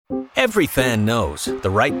Every fan knows the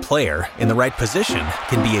right player in the right position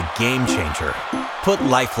can be a game changer. Put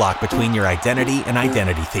LifeLock between your identity and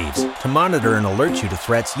identity thieves to monitor and alert you to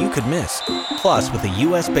threats you could miss. Plus, with a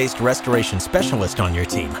U.S.-based restoration specialist on your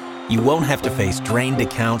team, you won't have to face drained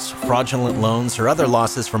accounts, fraudulent loans, or other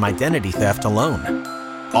losses from identity theft alone.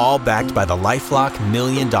 All backed by the LifeLock $1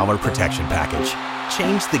 Million Protection Package.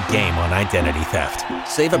 Change the game on identity theft.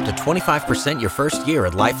 Save up to 25% your first year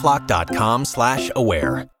at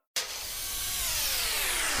LifeLock.com/aware.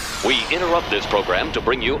 We interrupt this program to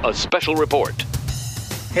bring you a special report.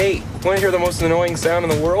 Hey, want to hear the most annoying sound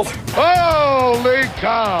in the world? Holy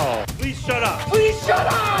cow! Please shut up! Please shut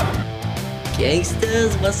up!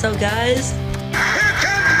 Gangsters, what's up, guys? Here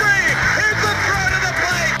comes Brave! Here's the front of the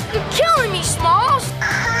plate! You're killing me, Smalls!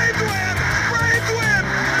 Braves win! Braves win!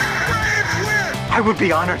 Braves win! I would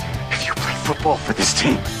be honored if you played football for this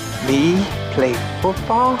team. Me? Play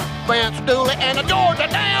football? Vance Dooley and the Georgia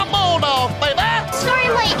damn Bulldogs, baby! Sorry,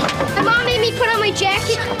 lady. My mom made me put on my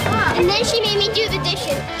jacket, and then she made me do the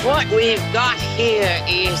dishes. What we've got here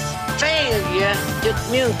is failure to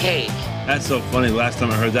communicate. That's so funny. Last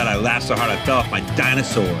time I heard that, I laughed so hard I fell off my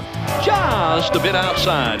dinosaur. Just a bit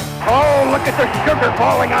outside. Oh, look at the sugar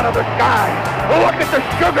falling out of the sky! Look at the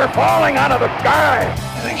sugar falling out of the sky!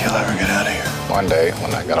 You think you'll ever get out of here? One day,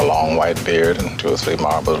 when I got a long white beard and 2 or 3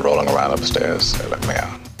 marbles rolling around upstairs, they let me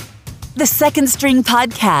out. The Second String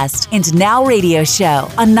Podcast and Now Radio Show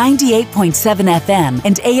on 98.7 FM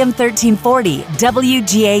and AM 1340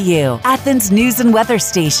 WGAU, Athens News and Weather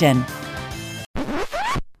Station.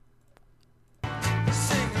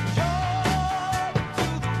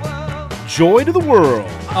 Joy to the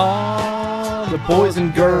world. All the boys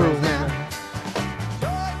and girls.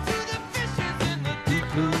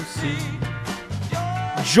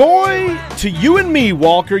 Joy to you and me,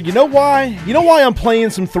 Walker. You know why? You know why I'm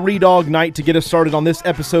playing some Three Dog Night to get us started on this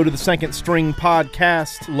episode of the Second String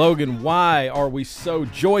Podcast? Logan, why are we so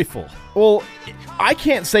joyful? Well, I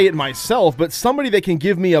can't say it myself, but somebody that can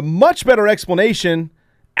give me a much better explanation,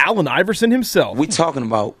 Allen Iverson himself. We talking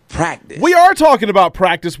about practice. We are talking about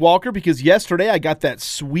practice, Walker, because yesterday I got that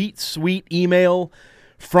sweet, sweet email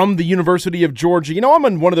from the University of Georgia. You know, I'm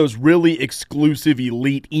on one of those really exclusive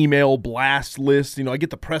elite email blast lists. You know, I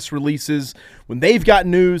get the press releases. When they've got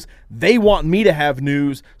news, they want me to have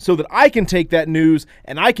news so that I can take that news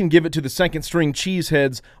and I can give it to the Second String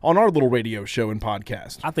Cheeseheads on our little radio show and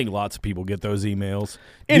podcast. I think lots of people get those emails.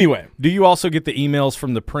 Anyway. Do you also get the emails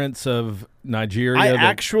from the Prince of Nigeria? I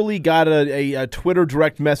actually got a Twitter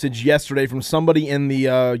direct message yesterday from somebody in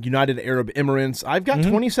the United Arab Emirates. I've got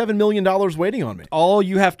 $27 million waiting on me. All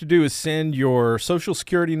you have to do is send your social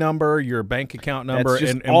security number, your bank account number,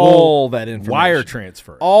 and all that information. Wire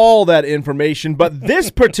transfer. All that information. But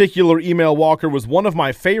this particular email, Walker, was one of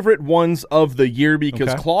my favorite ones of the year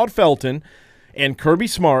because Claude Felton and Kirby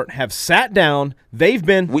Smart have sat down.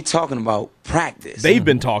 We talking about practice. They've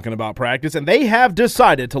been talking about practice, and they have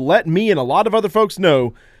decided to let me and a lot of other folks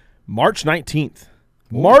know March 19th.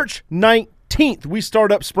 Ooh. March 19th, we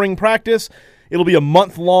start up spring practice. It'll be a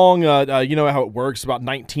month long. You know how it works, about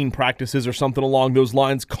 19 practices or something along those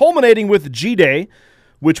lines, culminating with G-Day,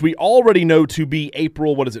 which we already know to be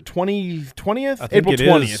April, 20th? April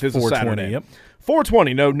 20th is a Saturday. Yep.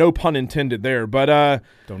 420, no pun intended there. But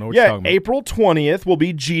don't know what you're talking about. April 20th will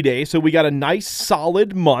be G-Day, so we got a nice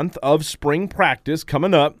solid month of spring practice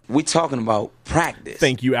coming up. We talking about practice.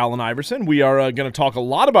 Thank you, Allen Iverson. We are going to talk a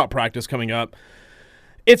lot about practice coming up.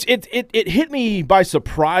 It hit me by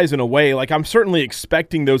surprise in a way. Like, I'm certainly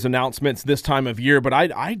expecting those announcements this time of year, but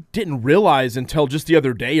I didn't realize until just the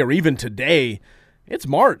other day or even today, it's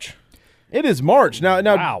March. It is March. Now,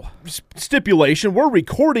 wow. Stipulation, we're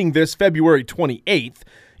recording this February 28th.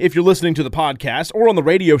 If you're listening to the podcast or on the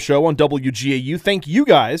radio show on WGAU, thank you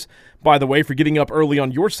guys, by the way, for getting up early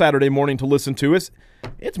on your Saturday morning to listen to us.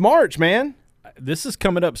 It's March, man. This is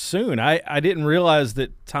coming up soon. I didn't realize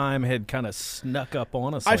that time had kind of snuck up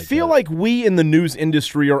on us. I feel like we in the news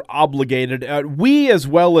industry are obligated, we as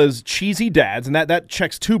well as cheesy dads, and that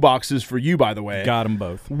checks 2 boxes for you, by the way. Got them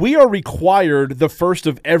both. We are required the first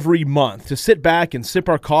of every month to sit back and sip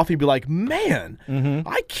our coffee and be like, man,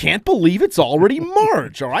 I can't believe it's already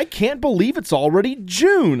March, or I can't believe it's already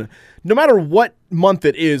June. No matter what month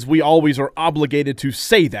it is, we always are obligated to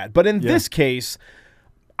say that. But in this case,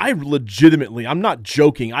 I'm not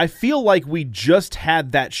joking, I feel like we just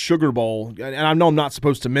had that Sugar Bowl, and I know I'm not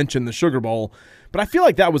supposed to mention the Sugar Bowl, but I feel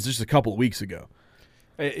like that was just a couple of weeks ago.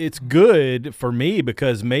 It's good for me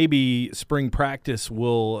because maybe spring practice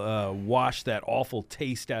will wash that awful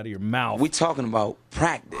taste out of your mouth. We talking about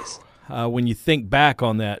practice. When you think back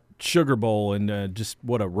on that Sugar Bowl and just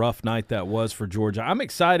what a rough night that was for Georgia. I'm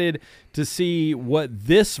excited to see what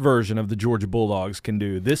this version of the Georgia Bulldogs can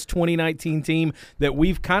do. This 2019 team that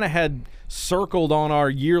we've kind of had circled on our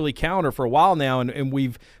yearly calendar for a while now, and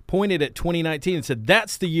we've pointed at 2019 and said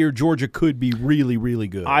that's the year Georgia could be really, really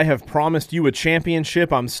good. I have promised you a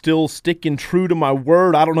championship. I'm still sticking true to my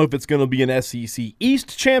word. I don't know if it's going to be an SEC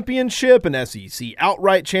East championship, an SEC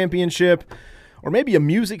outright championship, or maybe a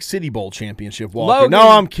Music City Bowl championship, Walker. Logan, no,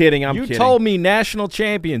 I'm kidding. I'm kidding. You told me national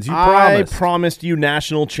champions. You promised. I promised you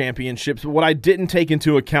national championships. But what I didn't take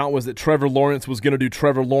into account was that Trevor Lawrence was going to do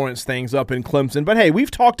Trevor Lawrence things up in Clemson. But, hey, we've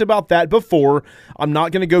talked about that before. I'm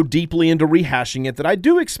not going to go deeply into rehashing it, that I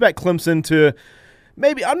do expect Clemson to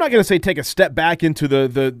maybe – I'm not going to say take a step back into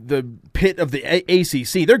the pit of the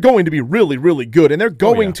ACC. They're going to be really, really good, and they're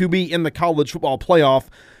going to be in the college football playoff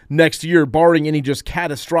next year, barring any just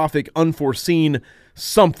catastrophic, unforeseen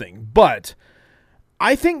something. But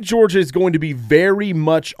I think Georgia is going to be very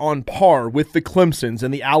much on par with the Clemsons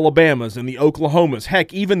and the Alabamas and the Oklahomas,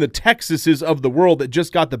 heck, even the Texases of the world that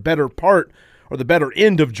just got the better part or the better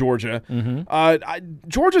end of Georgia.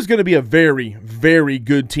 Georgia's going to be a very, very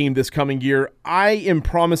good team this coming year. I am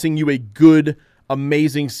promising you a good,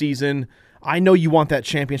 amazing season. I know you want that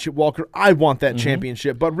championship, Walker. I want that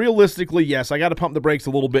championship. But realistically, yes, I got to pump the brakes a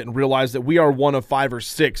little bit and realize that we are one of 5 or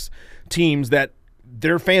 6 teams that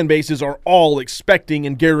their fan bases are all expecting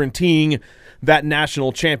and guaranteeing that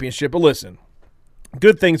national championship. But listen,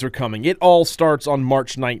 good things are coming. It all starts on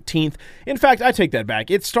March 19th. In fact, I take that back.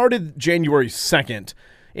 It started January 2nd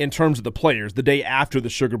in terms of the players, the day after the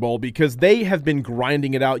Sugar Bowl, because they have been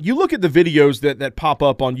grinding it out. You look at the videos that pop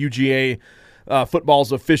up on UGA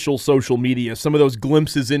football's official social media, some of those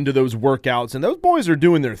glimpses into those workouts, and those boys are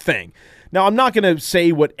doing their thing. Now, I'm not going to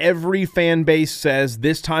say what every fan base says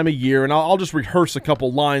this time of year, and I'll just rehearse a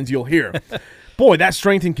couple lines you'll hear. Boy, that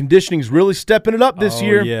strength and conditioning is really stepping it up this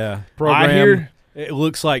year. Yeah, program, it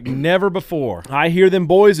looks like never before. I hear them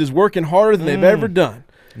boys is working harder than they've ever done.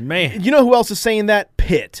 Man. You know who else is saying that?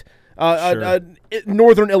 Pitt.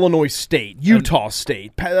 Northern Illinois State, Utah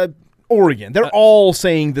State, Oregon. They're all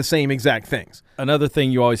saying the same exact things. Another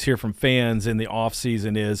thing you always hear from fans in the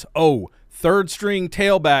offseason is, third-string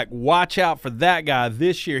tailback, watch out for that guy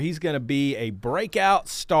this year. He's going to be a breakout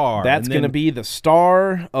star. That's going to be the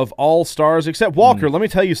star of all stars, except Walker. Let me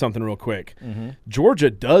tell you something real quick. Georgia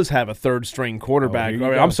does have a third-string quarterback.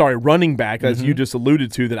 Running back, as you just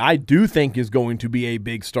alluded to, that I do think is going to be a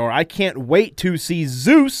big star. I can't wait to see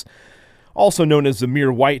Zeus, also known as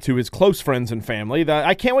Zamir White to his close friends and family.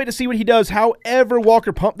 I can't wait to see what he does. However,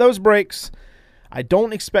 Walker, pump those brakes. I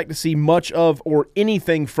don't expect to see much of or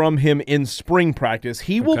anything from him in spring practice.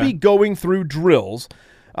 He will be going through drills,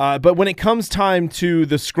 but when it comes time to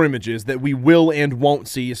the scrimmages that we will and won't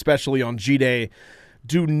see, especially on G-Day,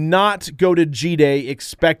 do not go to G-Day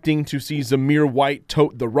expecting to see Zamir White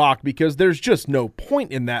tote the rock, because there's just no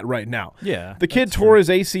point in that right now. Yeah, the kid tore his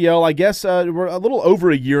ACL, I guess we're a little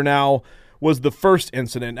over a year now, was the first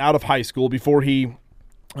incident out of high school before he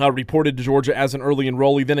reported to Georgia as an early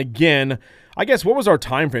enrollee. Then again, I guess, what was our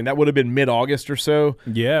time frame? That would have been mid-August or so.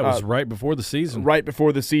 Yeah, it was right before the season. Right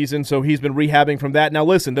before the season, so he's been rehabbing from that. Now,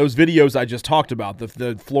 listen, those videos I just talked about,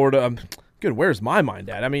 the Florida good, where's my mind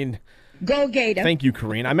at? I mean, go Gator. Thank you,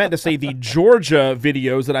 Kareen. I meant to say the Georgia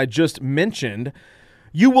videos that I just mentioned.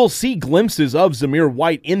 You will see glimpses of Zamir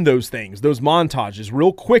White in those things, those montages,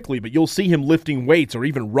 real quickly, but you'll see him lifting weights or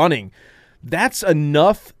even running. That's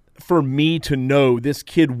enough for me to know this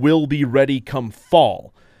kid will be ready come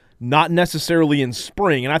fall, not necessarily in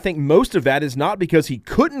spring. And I think most of that is not because he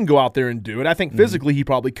couldn't go out there and do it. I think physically he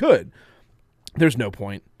probably could. There's no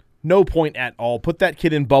point. No point at all. Put that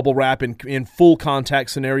kid in bubble wrap in full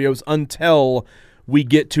contact scenarios until we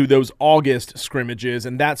get to those August scrimmages,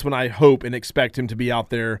 and that's when I hope and expect him to be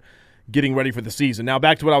out there getting ready for the season. Now,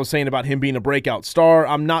 back to what I was saying about him being a breakout star.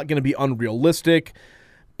 I'm not going to be unrealistic,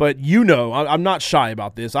 but I'm not shy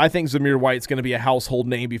about this. I think Zamir White's going to be a household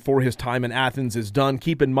name before his time in Athens is done.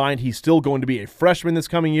 Keep in mind, he's still going to be a freshman this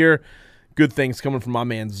coming year. Good things coming from my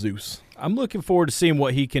man Zeus. I'm looking forward to seeing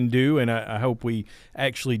what he can do, and I hope we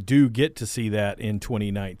actually do get to see that in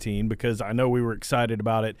 2019, because I know we were excited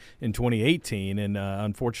about it in 2018, and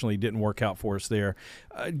unfortunately didn't work out for us there.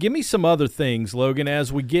 Give me some other things, Logan,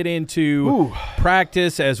 as we get into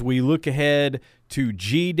practice, as we look ahead to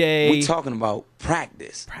G-Day. We talking about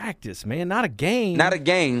practice. Practice, man, not a game. Not a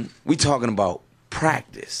game. We talking about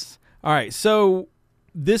practice. All right, so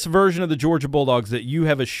this version of the Georgia Bulldogs that you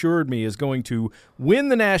have assured me is going to win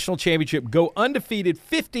the national championship, go undefeated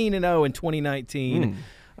 15-0 in 2019.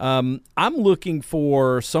 I'm looking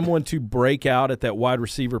for someone to break out at that wide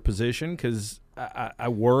receiver position, because I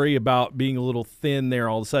worry about being a little thin there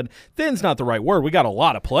all of a sudden. Thin's not the right word. We got a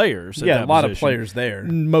lot of players. Yeah, a lot of players there.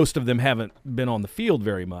 Most of them haven't been on the field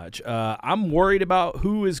very much. I'm worried about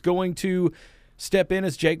who is going to step in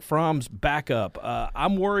as Jake Fromm's backup.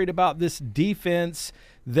 I'm worried about this defense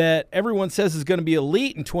that everyone says is going to be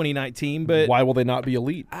elite in 2019, but why will they not be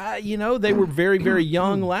elite? They were very, very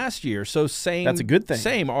young last year. So that's a good thing.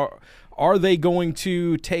 Same. Are they going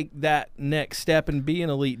to take that next step and be an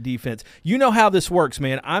elite defense? You know how this works,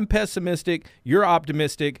 man. I'm pessimistic. You're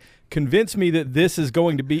optimistic. Convince me that this is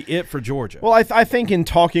going to be it for Georgia. Well, I think in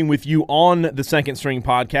talking with you on the Second String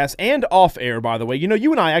podcast and off air, by the way,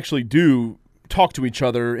 you and I actually do talk to each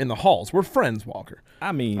other in the halls. We're friends, Walker.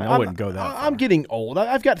 I wouldn't go that far. I'm getting old.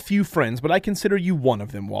 I've got few friends, but I consider you one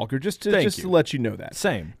of them, Walker, just to let you know that.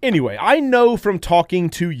 Same. Anyway, I know from talking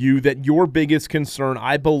to you that your biggest concern,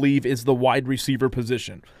 I believe, is the wide receiver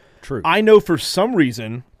position. True. I know for some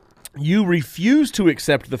reason you refuse to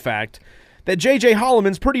accept the fact that J.J.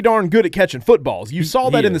 Holloman's pretty darn good at catching footballs. You saw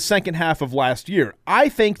that in the second half of last year. I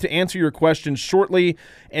think, to answer your question shortly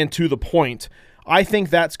and to the point, I think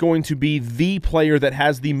that's going to be the player that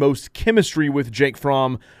has the most chemistry with Jake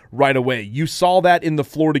Fromm right away. You saw that in the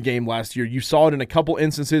Florida game last year. You saw it in a couple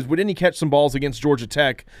instances. Didn't he catch some balls against Georgia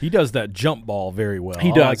Tech? He does that jump ball very well.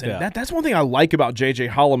 He does. Like and that's one thing I like about J.J.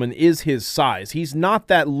 Holloman is his size. He's not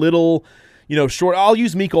that little, short. I'll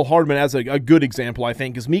use Mecole Hardman as a good example, I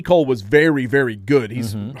think, because Mecole was very, very good.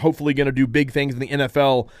 He's hopefully going to do big things in the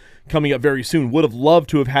NFL coming up very soon. Would have loved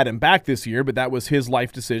to have had him back this year, but that was his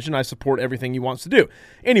life decision. I support everything he wants to do.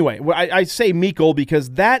 Anyway, I say Mecole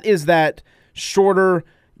because that is that shorter,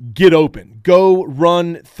 get open, go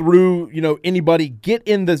run through, anybody, get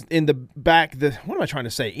in the back. What am I trying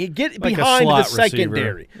to say? Get like behind the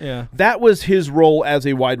secondary. Yeah. That was his role as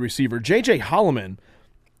a wide receiver. J.J. Holloman,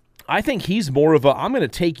 I think he's more of I'm going to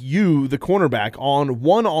take you, the cornerback, on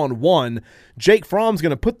one-on-one. Jake Fromm's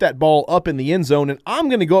going to put that ball up in the end zone, and I'm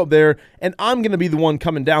going to go up there, and I'm going to be the one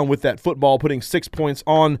coming down with that football, putting 6 points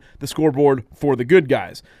on the scoreboard for the good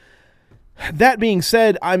guys. That being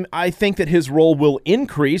said, I think that his role will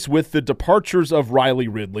increase with the departures of Riley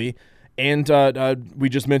Ridley, and we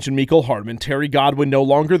just mentioned Mecole Hardman. Terry Godwin no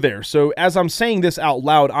longer there. So as I'm saying this out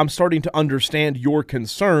loud, I'm starting to understand your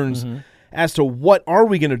concerns as to what are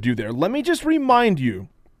we going to do there. Let me just remind you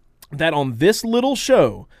that on this little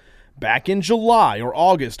show, back in July or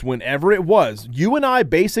August, whenever it was, you and I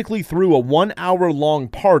basically threw a 1-hour-long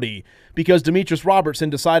party because Demetrius Robertson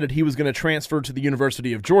decided he was going to transfer to the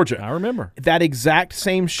University of Georgia. I remember. That exact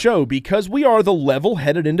same show, because we are the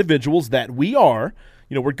level-headed individuals that we are.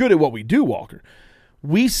 We're good at what we do, Walker.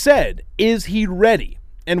 We said, is he ready?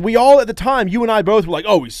 And we all at the time, you and I both were like,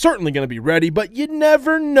 oh, he's certainly going to be ready, but you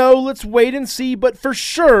never know. Let's wait and see. But for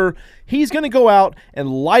sure, he's going to go out and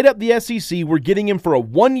light up the SEC. We're getting him for a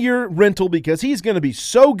 1-year rental because he's going to be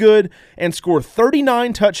so good and score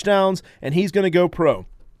 39 touchdowns, and he's going to go pro.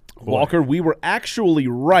 Boy. Walker, we were actually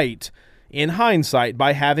right in hindsight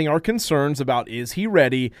by having our concerns about is he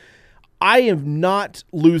ready. I am not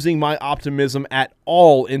losing my optimism at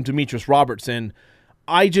all in Demetrius Robertson.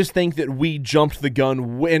 I just think that we jumped the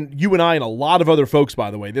gun when you and I and a lot of other folks,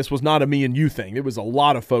 by the way, this was not a me and you thing. It was a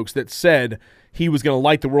lot of folks that said he was going to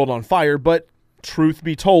light the world on fire, but truth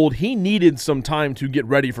be told, he needed some time to get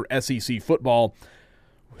ready for SEC football.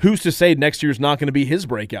 Who's to say next year's not going to be his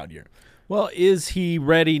breakout year? Well, is he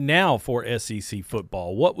ready now for SEC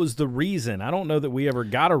football? What was the reason? I don't know that we ever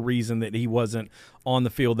got a reason that he wasn't on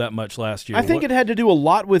the field that much last year. I think it had to do a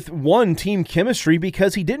lot with, one, team chemistry,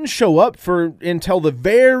 because he didn't show up until the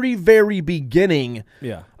very, very beginning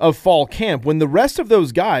of fall camp, when the rest of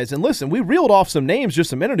those guys, and listen, we reeled off some names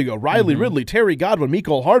just a minute ago, Riley Ridley, Terry Godwin,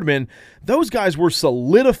 Mecole Hardman, those guys were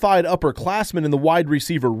solidified upperclassmen in the wide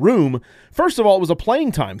receiver room. First of all, it was a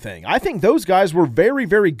playing time thing. I think those guys were very,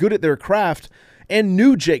 very good at their craft and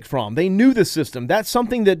knew Jake Fromm. They knew the system. That's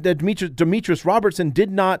something that Demetrius Robertson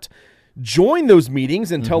did not join those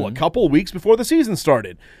meetings until a couple of weeks before the season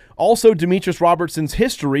started. Also, Demetrius Robertson's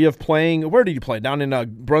history of playing, where did he play? Down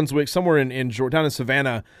in Brunswick, somewhere down in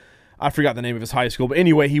Savannah. I forgot the name of his high school. But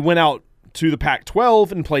anyway, he went out to the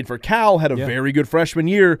Pac-12 and played for Cal, had a very good freshman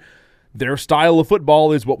year. Their style of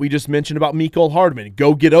football is what we just mentioned about Mecole Hardman.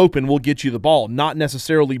 Go get open, we'll get you the ball. Not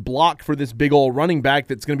necessarily block for this big old running back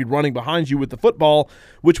that's going to be running behind you with the football,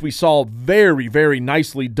 which we saw very, very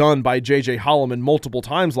nicely done by J.J. Holloman multiple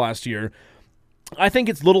times last year. I think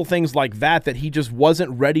it's little things like that he just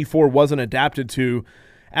wasn't ready for, wasn't adapted to,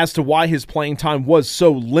 as to why his playing time was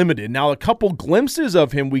so limited. Now, a couple glimpses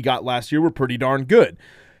of him we got last year were pretty darn good.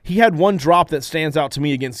 He had one drop that stands out to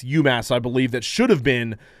me against UMass, I believe, that should have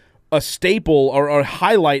been a staple or a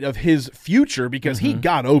highlight of his future because he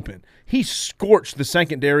got open. He scorched the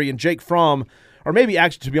secondary, and Jake Fromm, or maybe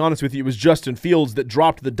actually, to be honest with you, it was Justin Fields that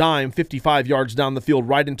dropped the dime 55 yards down the field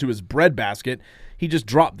right into his breadbasket. He just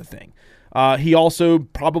dropped the thing. He also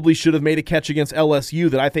probably should have made a catch against LSU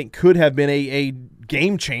that I think could have been a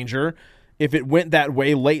game changer if it went that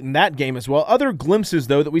way late in that game as well. Other glimpses,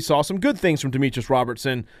 though, that we saw some good things from Demetrius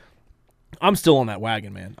Robertson. I'm still on that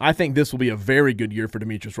wagon, man. I think this will be a very good year for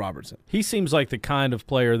Demetrius Robertson. He seems like the kind of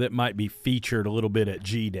player that might be featured a little bit at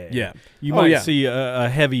G-Day. Yeah. You might see a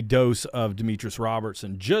heavy dose of Demetrius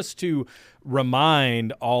Robertson just to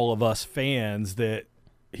remind all of us fans that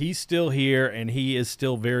he's still here and he is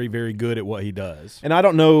still very, very good at what he does. And I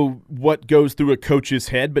don't know what goes through a coach's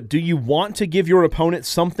head, but do you want to give your opponent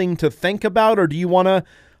something to think about, or do you want to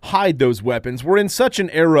hide those weapons? We're in such an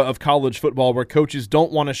era of college football where coaches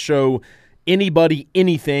don't want to show anybody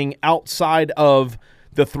anything outside of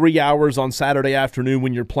the 3 hours on Saturday afternoon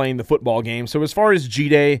when you're playing the football game. So as far as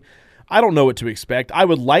G-Day, I don't know what to expect. I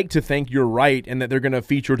would like to think you're right and that they're going to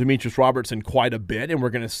feature Demetrius Robertson quite a bit, and we're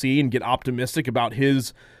going to see and get optimistic about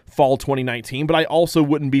his fall 2019. But I also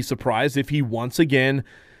wouldn't be surprised if he once again,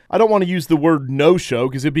 I don't want to use the word no-show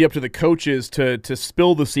because it'd be up to the coaches to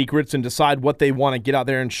spill the secrets and decide what they want to get out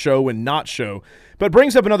there and show and not show. But it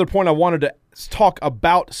brings up another point I wanted to talk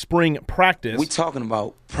about spring practice. We're talking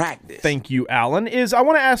about practice. Thank you, Alan. I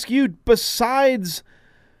want to ask you, besides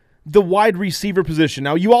the wide receiver position.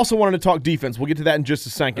 Now, you also wanted to talk defense. We'll get to that in just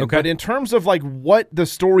a second. Okay. But in terms of like what the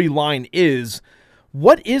storyline is,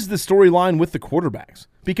 what is the storyline with the quarterbacks?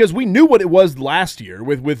 Because we knew what it was last year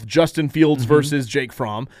with Justin Fields versus Jake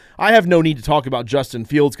Fromm. I have no need to talk about Justin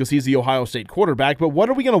Fields because he's the Ohio State quarterback, but what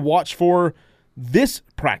are we going to watch for this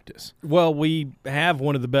practice? Well, we have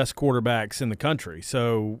one of the best quarterbacks in the country,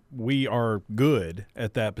 so we are good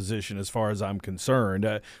at that position as far as I'm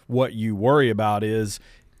concerned. What you worry about is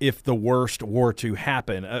if the worst were to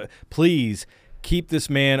happen. Please keep this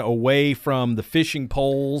man away from the fishing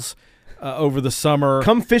poles over the summer.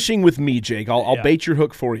 Come fishing with me, Jake. I'll bait your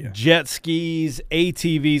hook for you. Jet skis,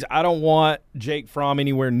 ATVs. I don't want Jake Fromm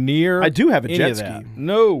anywhere near. I do have a jet ski. That.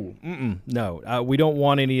 No. No. We don't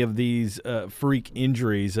want any of these freak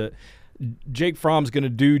injuries. Jake Fromm's going to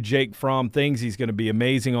do Jake Fromm things. He's going to be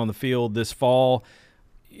amazing on the field this fall.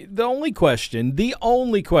 The only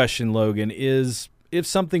question, Logan, is if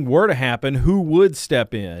something were to happen, who would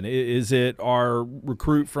step in? Is it our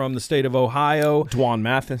recruit from the state of Ohio? Dwan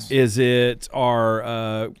Mathis. Is it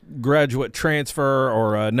our graduate transfer?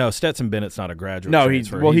 Or no, Stetson Bennett's not a graduate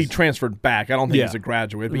transfer. He transferred back. I don't think he's a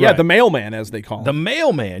graduate. But the mailman, as they call him. The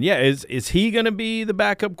mailman, yeah. Is he going to be the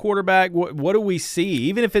backup quarterback? What do we see?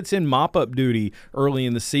 Even if it's in mop-up duty early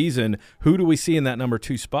in the season, who do we see in that number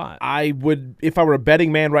 2 spot? If I were a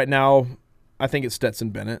betting man right now, I think it's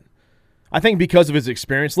Stetson Bennett. I think because of his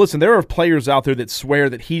experience. Listen, there are players out there that swear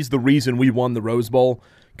that he's the reason we won the Rose Bowl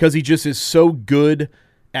because he just is so good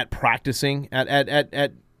at practicing,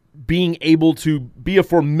 at being able to be a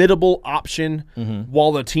formidable option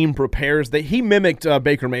while the team prepares. He mimicked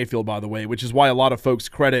Baker Mayfield, by the way, which is why a lot of folks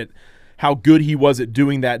credit how good he was at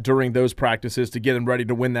doing that during those practices to get him ready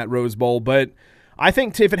to win that Rose Bowl. But I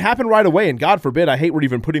think if it happened right away, and God forbid, I hate we're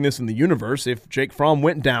even putting this in the universe, if Jake Fromm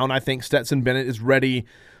went down, I think Stetson Bennett is ready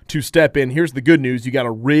to step in. Here's the good news. You got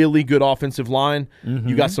a really good offensive line.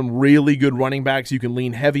 You got some really good running backs you can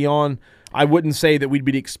lean heavy on. I wouldn't say that we'd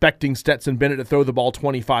be expecting Stetson Bennett to throw the ball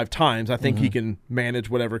 25 times. I think he can manage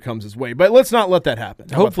whatever comes his way. But let's not let that happen.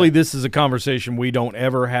 Hopefully this is a conversation we don't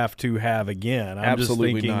ever have to have again. I'm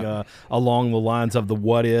Absolutely just thinking not. Along the lines of the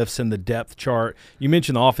what-ifs and the depth chart. You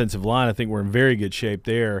mentioned the offensive line. I think we're in very good shape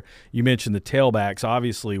there. You mentioned the tailbacks.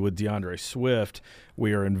 Obviously, with DeAndre Swift,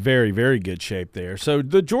 we are in very, very good shape there. So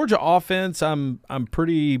the Georgia offense, I'm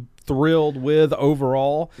pretty thrilled with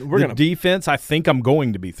overall. Defense, I think I'm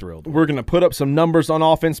going to be thrilled with. We're going to put up some numbers on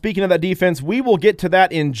offense. Speaking of that defense, we will get to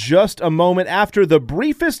that in just a moment after the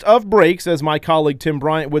briefest of breaks, as my colleague Tim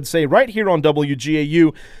Bryant would say, right here on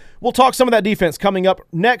WGAU. We'll talk some of that defense coming up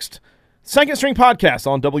next. Second String Podcast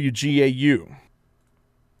on WGAU.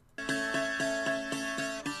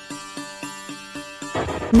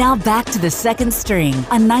 Now back to the Second String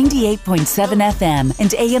on 98.7 FM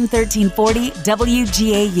and AM 1340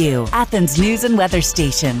 WGAU, Athens News and Weather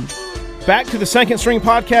Station. Back to the Second String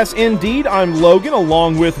Podcast indeed. I'm Logan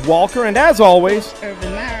along with Walker, and as always,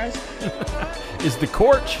 Urban Myers. Is the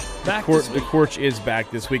Corch back this week? The Corch is back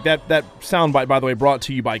this week. That soundbite, by the way, brought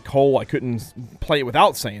to you by Cole. I couldn't play it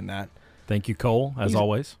without saying that. Thank you, Cole, as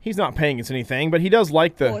always. He's not paying us anything, but he does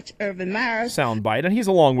like the soundbite, and he's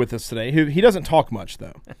along with us today. He doesn't talk much,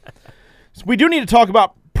 though. So we do need to talk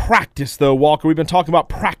about practice, though, Walker. We've been talking about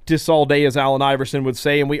practice all day, as Allen Iverson would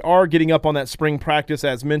say, and we are getting up on that spring practice,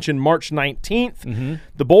 as mentioned, March 19th.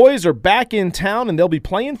 The boys are back in town, and they'll be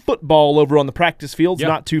playing football over on the practice fields,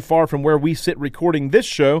 not too far from where we sit recording this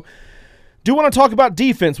show. Do want to talk about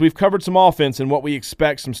defense. We've covered some offense and what we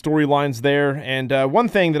expect, some storylines there. And one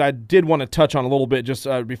thing that I did want to touch on a little bit just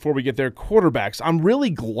before we get there, quarterbacks. I'm really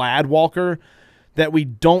glad, Walker, that we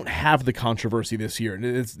don't have the controversy this year.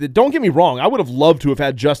 Don't get me wrong. I would have loved to have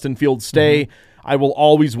had Justin Fields stay. I will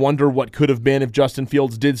always wonder what could have been if Justin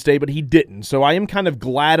Fields did stay, but he didn't. So I am kind of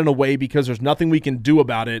glad in a way because there's nothing we can do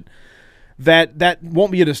about it. That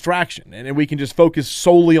won't be a distraction, and we can just focus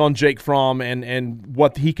solely on Jake Fromm and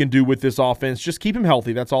what he can do with this offense. Just keep him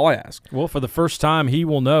healthy. That's all I ask. Well, for the first time, he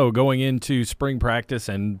will know going into spring practice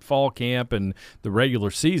and fall camp and the regular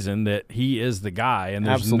season that he is the guy, and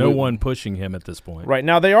there's no one pushing him at this point. Right.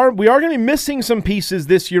 Now, we are going to be missing some pieces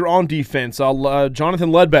this year on defense.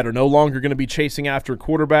 Jonathan Ledbetter no longer going to be chasing after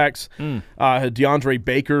quarterbacks. DeAndre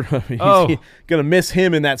Baker, he's going to miss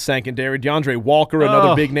him in that secondary. DeAndre Walker,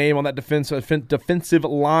 another big name on that defensive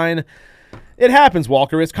line. It happens,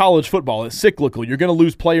 Walker. It's college football. It's cyclical. You're going to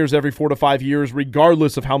lose players every 4 to 5 years,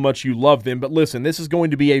 regardless of how much you love them. But listen, this is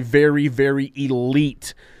going to be a very, very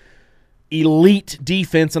elite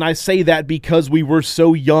defense, and I say that because we were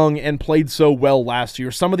so young and played so well last year.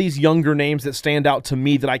 Some of these younger names that stand out to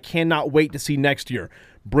me that I cannot wait to see next year: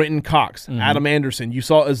 Brenton Cox, Adam Anderson. You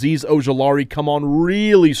saw Azeez Ojulari come on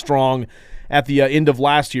really strong at the end of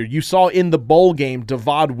last year. You saw in the bowl game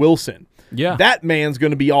Devad Wilson. Yeah. That man's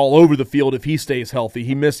going to be all over the field if he stays healthy.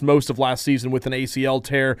 He missed most of last season with an ACL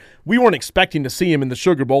tear. We weren't expecting to see him in the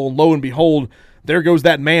Sugar Bowl, and lo and behold, there goes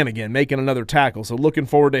that man again, making another tackle. So looking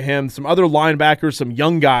forward to him. Some other linebackers, some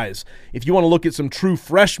young guys. If you want to look at some true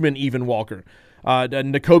freshmen even, Walker,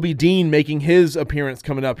 Nakobe Dean making his appearance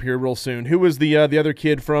coming up here real soon. Who was the other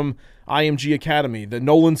kid from IMG Academy? The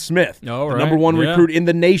Nolan Smith, the number one recruit in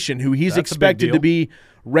the nation, who he's expected to be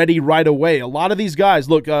ready right away. A lot of these guys,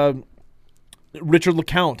 look, Richard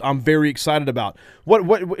LeCount, I'm very excited about.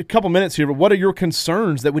 What a couple minutes here, but what are your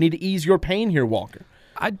concerns that we need to ease your pain here, Walker?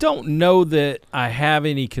 I don't know that I have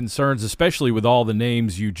any concerns, especially with all the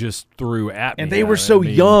names you just threw at me. And they were so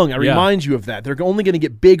young. I remind you of that. They're only going to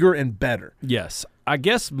get bigger and better. Yes. I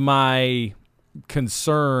guess my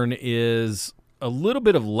concern is a little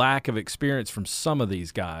bit of lack of experience from some of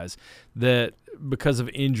these guys that because of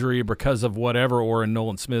injury, because of whatever, or in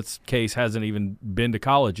Nolan Smith's case, hasn't even been to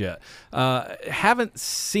college yet. Haven't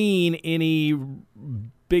seen any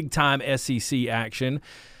big-time SEC action.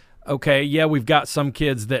 Okay, yeah, we've got some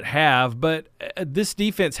kids that have, but this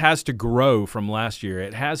defense has to grow from last year.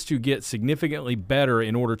 It has to get significantly better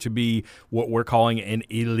in order to be what we're calling an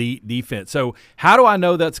elite defense. So how do I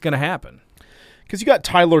know that's going to happen? Because you got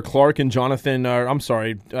Tyler Clark and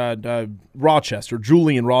Rochester,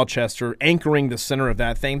 Julian Rochester, anchoring the center of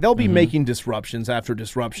that thing. They'll be making disruptions after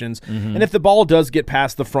disruptions. And if the ball does get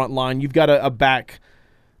past the front line, you've got a back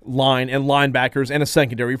line and linebackers and a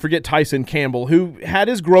secondary. Forget Tyson Campbell, who had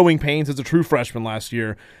his growing pains as a true freshman last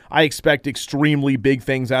year. I expect extremely big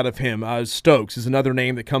things out of him. Stokes is another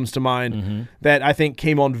name that comes to mind that I think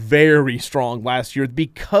came on very strong last year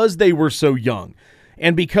because they were so young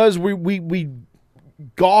and because we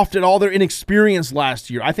golfed at all their inexperience last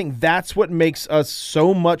year. I think that's what makes us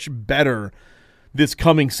so much better this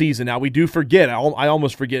coming season. Now, we do forget, I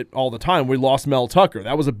almost forget all the time, we lost Mel Tucker.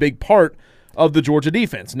 That was a big part of the Georgia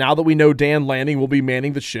defense. Now that we know Dan Lanning will be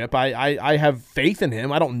manning the ship, I have faith in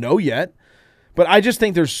him. I don't know yet, but I just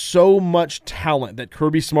think there's so much talent that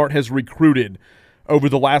Kirby Smart has recruited over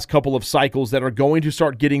the last couple of cycles that are going to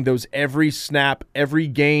start getting those every snap, every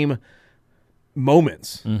game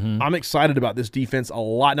moments. I'm excited about this defense a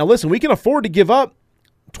lot. Now, listen, we can afford to give up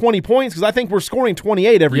 20 points because I think we're scoring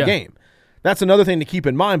 28 every game. That's another thing to keep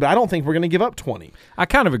in mind, but I don't think we're going to give up 20. I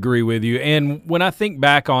kind of agree with you, and when I think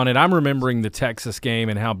back on it, I'm remembering the Texas game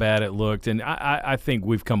and how bad it looked, and I think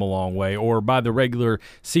we've come a long way, or by the regular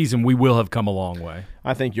season, we will have come a long way.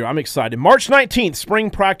 I'm excited. March 19th, spring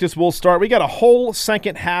practice will start. We got a whole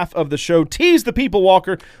second half of the show. Tease the people,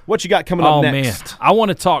 Walker. What you got coming up next? Man. I want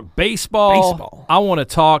to talk baseball. I want to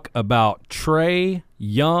talk about Trae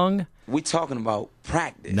Young. We talking about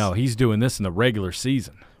practice. No, he's doing this in the regular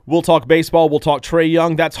season. We'll talk baseball. We'll talk Trae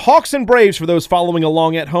Young. That's Hawks and Braves for those following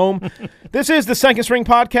along at home. This is the Second String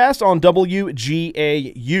Podcast on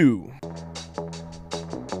WGAU.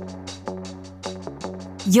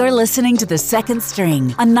 You're listening to the Second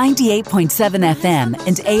String on 98.7 FM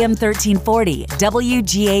and AM 1340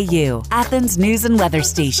 WGAU, Athens News and Weather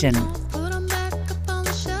Station.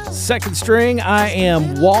 Second String, I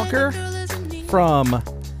am Walker from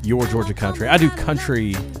your Georgia country. I do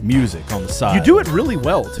country music on the side. You do it really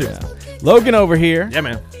well, too. Yeah. Logan over here. Yeah,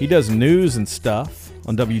 man. He does news and stuff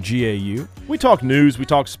on WGAU. We talk news, we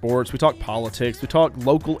talk sports, we talk politics, we talk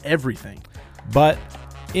local everything. But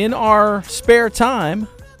in our spare time,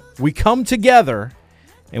 we come together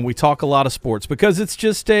and we talk a lot of sports because it's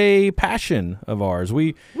just a passion of ours.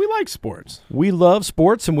 We like sports. We love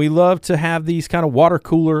sports, and we love to have these kind of water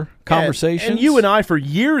cooler conversations. And you and I, for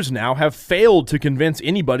years now, have failed to convince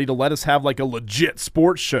anybody to let us have like a legit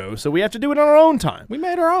sports show, so we have to do it on our own time. We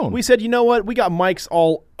made our own. We said, you know what? We got mics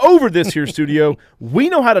all over this here studio. We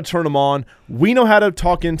know how to turn them on. We know how to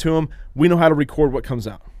talk into them. We know how to record what comes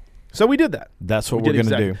out. So we did that. That's what we're going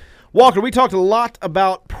to do. Walker, we talked a lot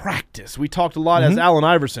about practice. We talked a lot as Allen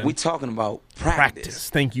Iverson. We talking about practice.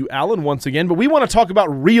 Thank you, Allen, once again. But we want to talk about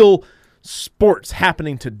real sports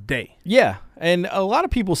happening today. Yeah, and a lot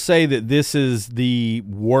of people say that this is the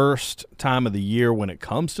worst time of the year when it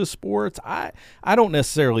comes to sports. I don't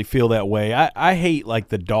necessarily feel that way. I hate like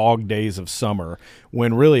the dog days of summer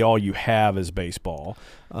when really all you have is baseball.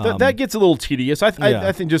 That gets a little tedious.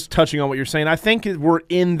 I think just touching on what you're saying, I think we're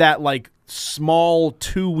in that like small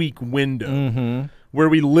 2-week window where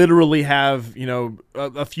we literally have,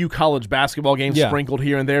 a few college basketball games sprinkled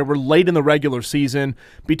here and there. We're late in the regular season.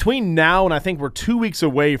 Between now and I think we're 2 weeks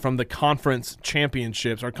away from the conference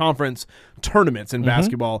championships or conference tournaments in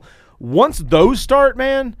basketball. Once those start,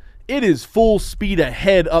 man, it is full speed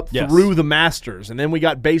ahead up through the Masters. And then we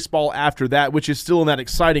got baseball after that, which is still in that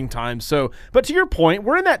exciting time. So, but to your point,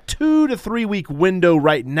 we're in that 2 to 3 week window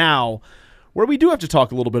right now where we do have to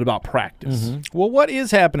talk a little bit about practice. Well, what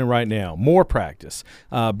is happening right now? More practice.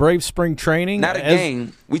 Brave spring training. Not a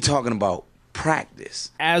game. We talking about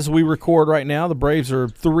practice. As we record right now, the Braves are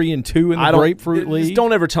 3-2 in the Grapefruit League.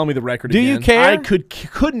 Don't ever tell me the record Do again. You care? I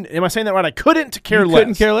couldn't. Am I saying that right? I couldn't care less.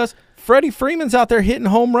 Couldn't care less? Freddie Freeman's out there hitting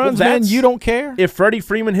home runs, man. You don't care? If Freddie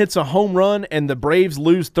Freeman hits a home run and the Braves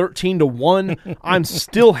lose 13-1, I'm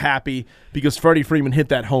still happy because Freddie Freeman hit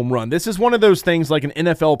that home run. This is one of those things like an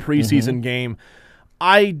NFL preseason game.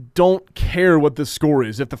 I don't care what the score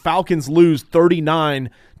is. If the Falcons lose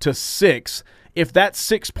 39-6, if that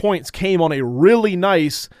 6 points came on a really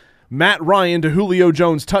nice Matt Ryan to Julio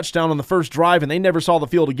Jones touchdown on the first drive and they never saw the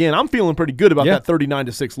field again, I'm feeling pretty good about that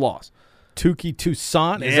 39-6 loss. Tukey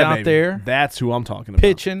Toussaint is out there. That's who I'm talking about.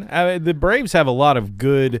 Pitching. The Braves have a lot of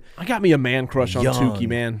good. I got me a man crush on Tukey,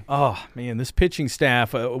 man. Oh, man, this pitching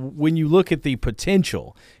staff, when you look at the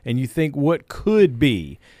potential and you think what could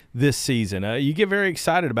be this season, you get very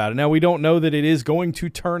excited about it. Now, we don't know that it is going to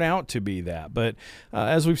turn out to be that, but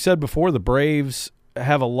as we've said before, the Braves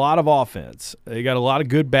have a lot of offense. They got a lot of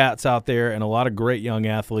good bats out there and a lot of great young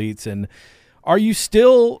athletes, and are you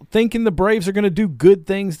still thinking the Braves are going to do good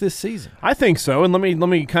things this season? I think so, and let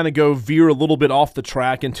me kind of go veer a little bit off the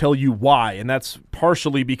track and tell you why, and that's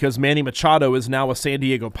partially because Manny Machado is now a San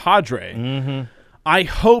Diego Padre. I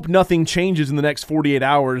hope nothing changes in the next 48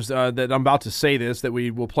 hours that I'm about to say this, that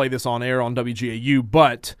we will play this on air on WGAU,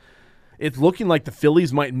 but it's looking like the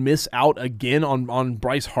Phillies might miss out again on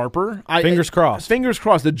Bryce Harper. Fingers crossed. Fingers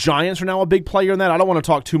crossed. The Giants are now a big player in that. I don't want to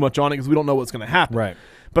talk too much on it because we don't know what's going to happen. Right.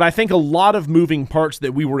 But I think a lot of moving parts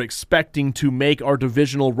that we were expecting to make our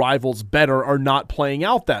divisional rivals better are not playing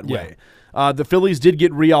out that way. The Phillies did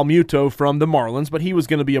get Real Muto from the Marlins, but he was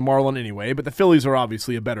going to be a Marlin anyway. But the Phillies are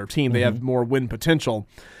obviously a better team. They have more win potential.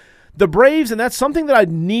 The Braves, and that's something that I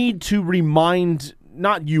need to remind,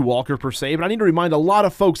 not you, Walker, per se, but I need to remind a lot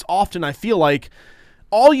of folks often. I feel like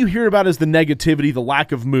all you hear about is the negativity, the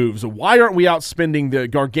lack of moves. Why aren't we out spending the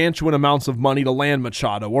gargantuan amounts of money to land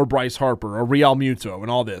Machado or Bryce Harper or Real Muto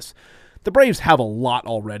and all this? The Braves have a lot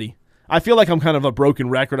already. I feel like I'm kind of a broken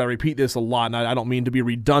record. I repeat this a lot, and I don't mean to be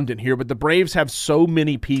redundant here, but the Braves have so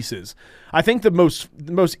many pieces. I think the most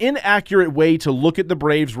inaccurate way to look at the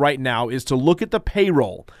Braves right now is to look at the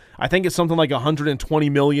payroll. I think it's something like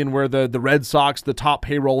 $120 million, where the Red Sox, the top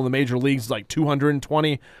payroll in the major leagues, is like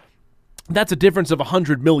 $220. That's a difference of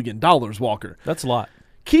 $100 million, Walker. That's a lot.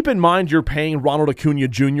 Keep in mind you're paying Ronald Acuna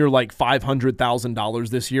Jr. like $500,000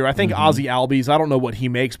 this year. I think Ozzie Albies, I don't know what he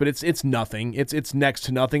makes, but it's nothing. It's next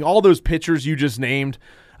to nothing. All those pitchers you just named,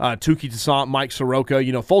 Tukey Toussaint, Mike Soroka,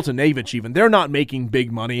 Fultonavich even, they're not making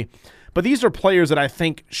big money. But these are players that I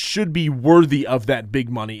think should be worthy of that big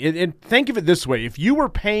money. And think of it this way. If you were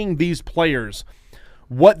paying these players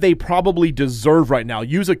what they probably deserve right now,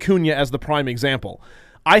 use Acuna as the prime example,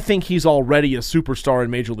 I think he's already a superstar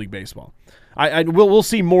in Major League Baseball. We'll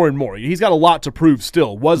see more and more. He's got a lot to prove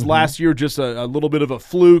still. Was last year just a little bit of a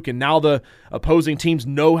fluke, and now the opposing teams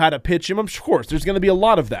know how to pitch him? Of course, there's going to be a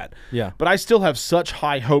lot of that. Yeah. But I still have such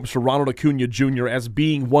high hopes for Ronald Acuna Jr. as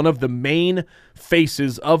being one of the main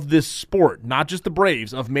faces of this sport, not just the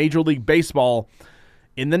Braves, of Major League Baseball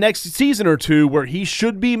in the next season or two, where he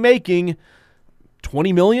should be making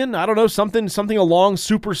 $20 million. I don't know, something along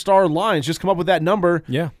superstar lines. Just come up with that number.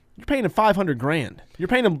 Yeah. You're paying him $500,000. You're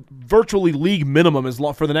paying him virtually league minimum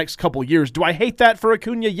for the next couple of years. Do I hate that for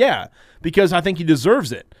Acuna? Yeah, because I think he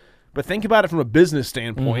deserves it. But think about it from a business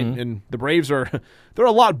standpoint, and the Braves they're a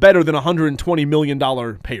lot better than a $120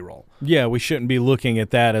 million payroll. Yeah, we shouldn't be looking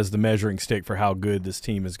at that as the measuring stick for how good this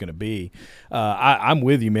team is going to be. I'm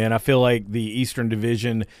with you, man. I feel like the Eastern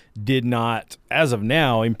Division did not, as of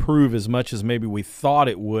now, improve as much as maybe we thought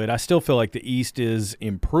it would. I still feel like the East is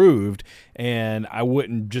improved, and I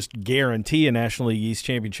wouldn't just guarantee a National League East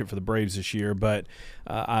championship for the Braves this year, but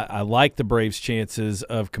I like the Braves' chances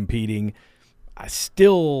of competing. I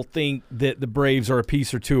still think that the Braves are a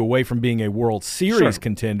piece or two away from being a World Series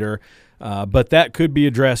contender, but that could be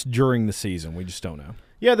addressed during the season. We just don't know.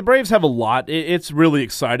 Yeah, the Braves have a lot. It's really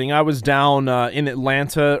exciting. I was down in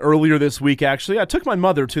Atlanta earlier this week, actually. I took my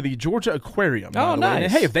mother to the Georgia Aquarium. Oh, nice.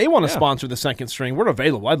 And, hey, if they want to sponsor the second string, we're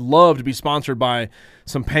available. I'd love to be sponsored by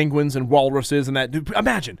some penguins and walruses and that. Dude,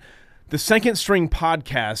 imagine. The Second String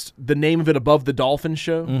Podcast, the name of it above the Dolphin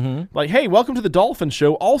Show. Like, hey, welcome to the Dolphin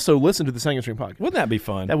Show. Also, listen to the Second String Podcast. Wouldn't that be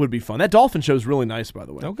fun? That would be fun. That Dolphin Show is really nice, by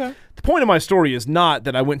the way. Okay. The point of my story is not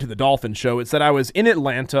that I went to the Dolphin Show. It's that I was in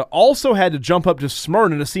Atlanta, also had to jump up to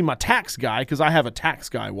Smyrna to see my tax guy, because I have a tax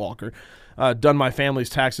guy, Walker. Done my family's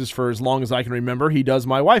taxes for as long as I can remember. He does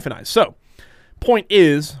my wife and I. So, point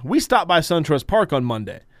is, we stopped by SunTrust Park on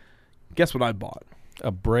Monday. Guess what I bought? A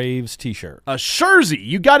Braves T-shirt. A jersey.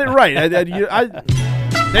 You got it right. There you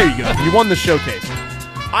go. You won the showcase.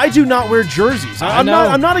 I do not wear jerseys. I'm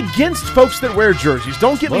not against folks that wear jerseys.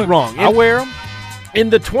 Don't get me wrong. I wear them. In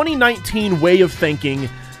the 2019 way of thinking,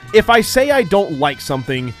 if I say I don't like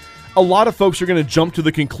something, a lot of folks are going to jump to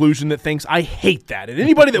the conclusion that thinks I hate that. And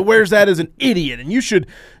anybody that wears that is an idiot, and you should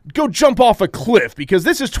go jump off a cliff, because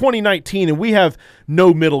this is 2019 and we have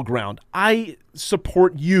no middle ground. I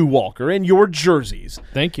support you, Walker, and your jerseys.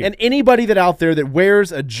 Thank you. And anybody that out there that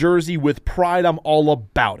wears a jersey with pride, I'm all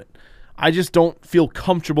about it. I just don't feel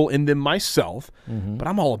comfortable in them myself, but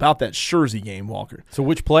I'm all about that jersey game, Walker. So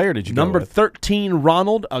which player did you go with? Number 13,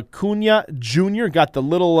 Ronald Acuna Jr. Got the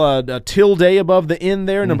little tilde above the N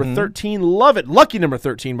there. Number 13, love it. Lucky number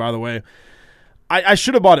 13, by the way. I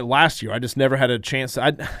should have bought it last year. I just never had a chance.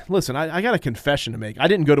 Listen, I got a confession to make. I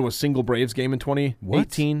didn't go to a single Braves game in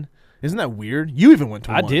 2018. What? Isn't that weird? You even went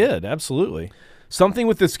to one. I did, absolutely. Something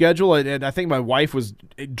with the schedule, I think my wife was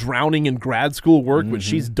drowning in grad school work, which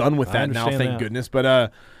she's done with that now, thank goodness. But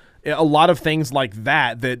a lot of things like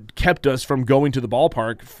that kept us from going to the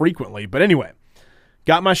ballpark frequently. But anyway,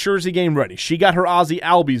 got my jersey game ready. She got her Ozzy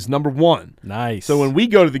Albies, number 1. Nice. So when we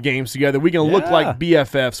go to the games together, we're going to look like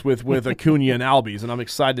BFFs with Acuna and Albies, and I'm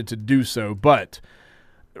excited to do so. But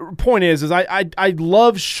point is I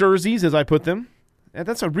love jerseys as I put them. And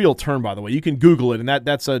that's a real term, by the way. You can Google it, and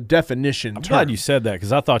that's a definition I'm term. glad you said that,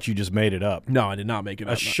 because I thought you just made it up. No, I did not make it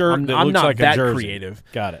up. A shirt that looks not like that a jersey. Creative.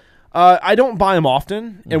 Got it. I don't buy them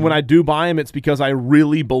often, and when I do buy them, it's because I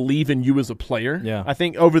really believe in you as a player. Yeah. I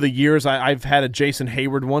think over the years, I've had a Jason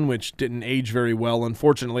Hayward one, which didn't age very well,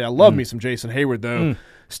 unfortunately. I love me some Jason Hayward, though.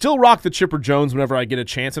 Still rock the Chipper Jones whenever I get a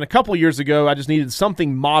chance. And a couple of years ago, I just needed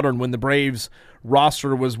something modern when the Braves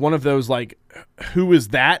roster was one of those, like, who is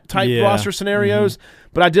that type roster scenarios.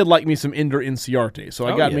 But I did like me some Ender Inciarte. So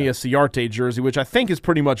I got me a Ciarte jersey, which I think is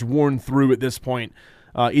pretty much worn through at this point,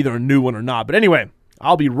 either a new one or not. But anyway,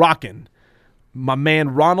 I'll be rocking my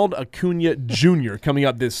man Ronald Acuna Jr. coming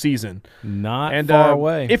up this season. Not far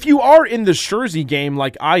away. If you are in the jersey game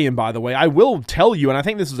like I am, by the way, I will tell you, and I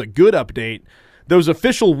think this is a good update, those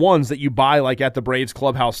official ones that you buy like at the Braves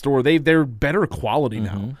Clubhouse store, they're better quality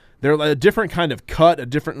now. They're a different kind of cut, a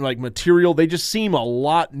different like material. They just seem a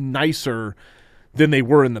lot nicer than they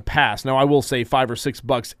were in the past. Now, I will say $5 or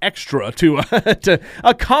 $6 extra to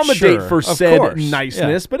accommodate for said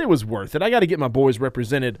niceness, but it was worth it. I got to get my boys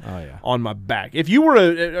represented on my back. If you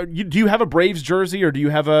were do you have a Braves jersey, or do you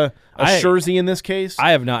have a jersey in this case?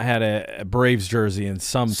 I have not had a Braves jersey in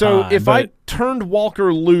some time. So if I turned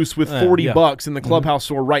Walker loose with $40 in the clubhouse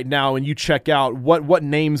store right now, and you check out, what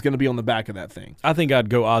name's going to be on the back of that thing? I think I'd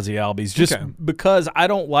go Ozzy Albies, just because I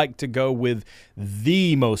don't like to go with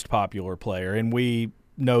the most popular player, and we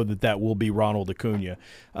know that will be Ronald Acuna.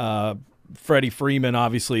 Freddie Freeman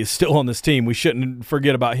obviously is still on this team. We shouldn't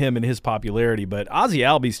forget about him and his popularity. But Ozzie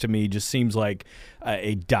Albies, to me, just seems like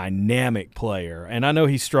a dynamic player. And I know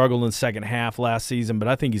he struggled in the second half last season, but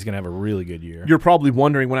I think he's going to have a really good year. You're probably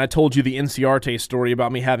wondering, when I told you the NCRT story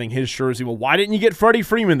about me having his jersey, well, why didn't you get Freddie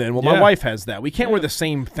Freeman then? Well, my wife has that. We can't wear the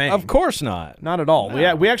same thing. Of course not. Not at all.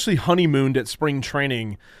 No. We actually honeymooned at spring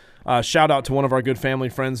training. Shout out to one of our good family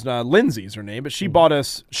friends, Lindsay's her name, but she bought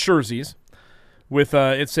us jerseys. With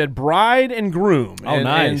it said bride and groom. Oh,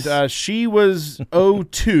 nice. And she was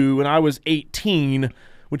 02 and I was 18,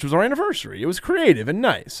 which was our anniversary. It was creative and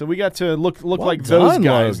nice. So we got to look like those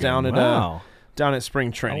guys Logan. down at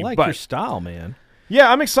spring training. I like your style, man.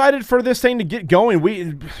 Yeah, I'm excited for this thing to get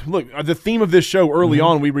going. Look, the theme of this show early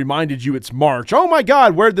on, we reminded you it's March. Oh my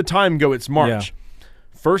God, where'd the time go? It's March. Yeah.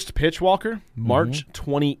 First pitch, Walker, March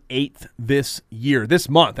 28th this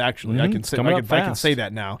month, actually. I can say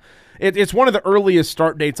that now. It's one of the earliest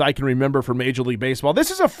start dates I can remember for Major League Baseball. This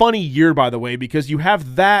is a funny year, by the way, because you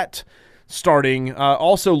have that starting.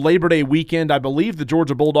 Also, Labor Day weekend, I believe the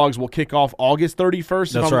Georgia Bulldogs will kick off August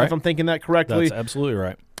 31st, if I'm thinking that correctly. That's absolutely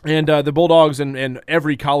right. And the Bulldogs and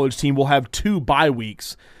every college team will have 2 bye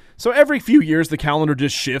weeks. So every few years, the calendar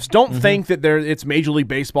just shifts. Don't think that it's Major League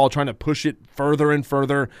Baseball trying to push it further and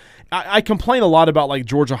further. I complain a lot about like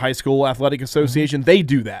Georgia High School Athletic Association. They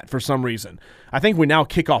do that for some reason. I think we now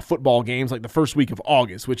kick off football games like the first week of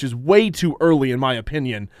August, which is way too early in my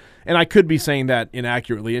opinion. And I could be saying that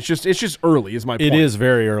inaccurately. It's just early is my point. It is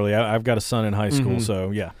very early. I've got a son in high school,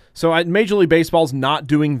 so yeah. So Major League Baseball's not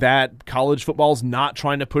doing that. College football's not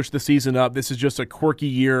trying to push the season up. This is just a quirky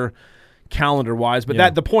year calendar-wise,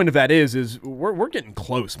 but the point of that is we're getting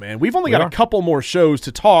close, man. We've only got a couple more shows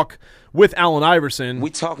to talk with Allen Iverson. We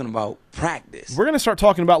talking about practice. We're going to start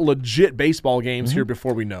talking about legit baseball games here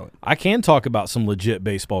before we know it. I can talk about some legit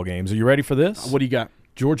baseball games. Are you ready for this? What do you got?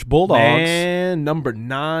 Georgia Bulldogs. And number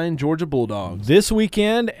 9, Georgia Bulldogs. This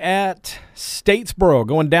weekend at Statesboro,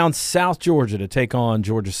 going down South Georgia to take on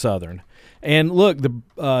Georgia Southern. And look,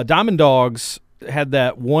 the Diamond Dogs had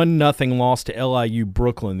that 1-0 loss to LIU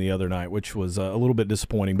Brooklyn the other night, which was a little bit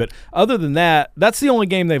disappointing. But other than that, that's the only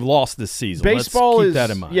game they've lost this season. Let's keep that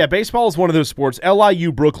in mind. Yeah, baseball is one of those sports.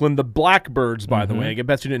 LIU Brooklyn, the Blackbirds, by the way. I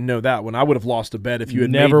bet you didn't know that one. I would have lost a bet if you had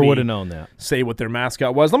never would have known that. Say what their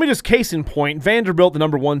mascot was. Let me just case in point. Vanderbilt, the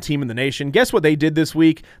number 1 team in the nation. Guess what they did this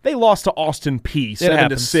week? They lost to Austin Peay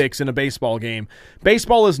 7-6 in a baseball game.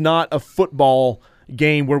 Baseball is not a football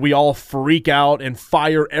game where we all freak out and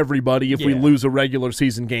fire everybody if we lose a regular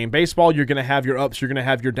season game. Baseball, you're going to have your ups, you're going to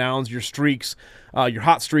have your downs, your streaks, your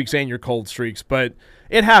hot streaks and your cold streaks. But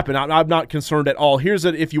it happened. I'm not concerned at all. Here's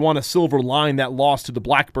if you want a silver line that loss to the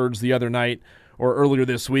Blackbirds the other night or earlier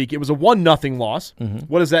this week. It was a 1-0 loss.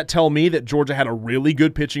 What does that tell me? That Georgia had a really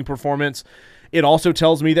good pitching performance. It also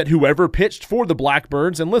tells me that whoever pitched for the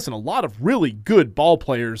Blackbirds, and listen, a lot of really good ball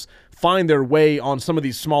players find their way on some of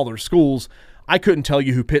these smaller schools. I couldn't tell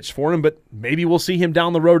you who pitched for him, but maybe we'll see him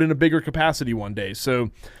down the road in a bigger capacity one day.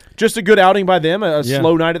 So just a good outing by them, a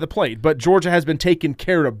slow night at the plate. But Georgia has been taking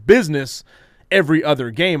care of business every other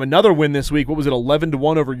game. Another win this week. What was it,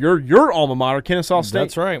 11-1 over your alma mater, Kennesaw State?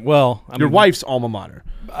 That's right. Well, your wife's alma mater.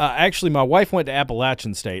 Actually, my wife went to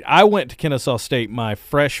Appalachian State. I went to Kennesaw State my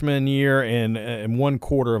freshman year and 1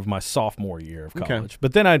 quarter of my sophomore year of college. Okay.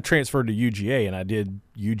 But then I transferred to UGA, and I did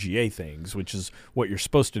UGA things, which is what you're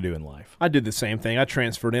supposed to do in life. I did the same thing. I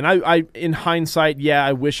transferred in. I in hindsight,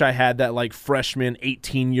 I wish I had that like freshman,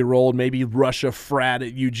 18-year-old, maybe Russia frat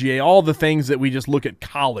at UGA, all the things that we just look at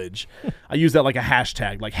college. I use that like a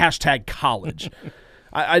hashtag, like hashtag college.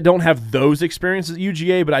 I don't have those experiences at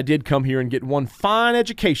UGA, but I did come here and get one fine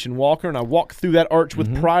education, Walker, and I walk through that arch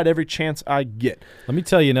with pride every chance I get. Let me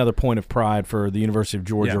tell you another point of pride for the University of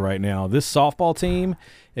Georgia right now. This softball team,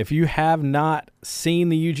 if you have not seen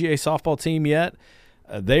the UGA softball team yet,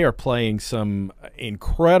 they are playing some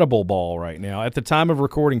incredible ball right now. At the time of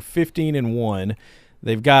recording, 15-1.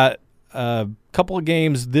 They've got a couple of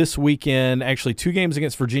games this weekend, actually 2 games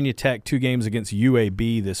against Virginia Tech, 2 games against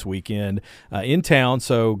UAB this weekend in town.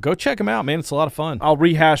 So go check them out, man. It's a lot of fun. I'll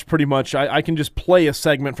rehash pretty much. I can just play a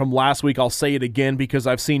segment from last week. I'll say it again because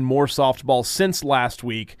I've seen more softball since last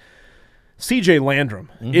week. CJ Landrum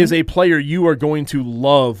is a player you are going to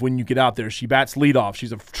love when you get out there. She bats leadoff.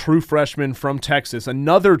 She's a true freshman from Texas.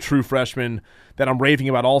 Another true freshman that I'm raving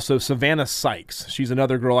about also, Savannah Sykes. She's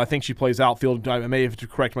another girl. I think she plays outfield. I may have to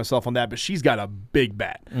correct myself on that, but she's got a big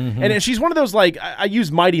bat. And she's one of those, like, I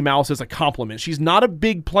use Mighty Mouse as a compliment. She's not a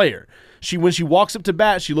big player. When she walks up to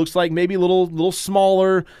bat, she looks like maybe a little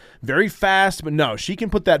smaller, very fast, but no, she can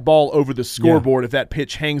put that ball over the scoreboard if that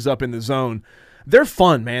pitch hangs up in the zone. They're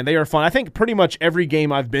fun, man. They are fun. I think pretty much every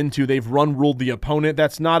game I've been to, they've ruled the opponent.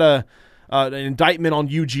 That's not an indictment on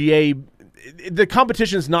UGA. The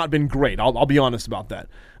competition has not been great. I'll be honest about that.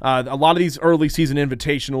 A lot of these early season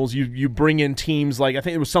invitationals, you bring in teams like, I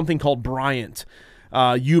think it was something called Bryant.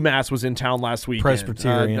 UMass was in town last week.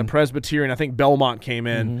 Presbyterian. I think Belmont came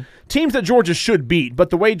in. Mm-hmm. Teams that Georgia should beat, but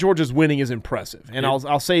the way Georgia's winning is impressive. And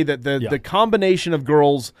I'll say that the combination of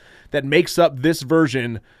girls that makes up this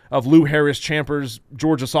version of Lou Harris Champer's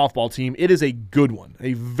Georgia softball team, it is a good one,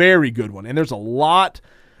 a very good one. And there's a lot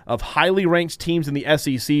of highly ranked teams in the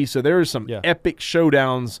SEC, so there is some epic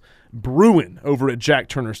showdowns brewing over at Jack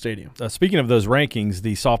Turner Stadium. Speaking of those rankings,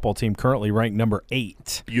 the softball team currently ranked number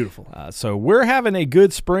 8. Beautiful. So we're having a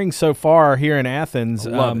good spring so far here in Athens.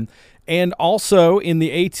 Love it. And also in the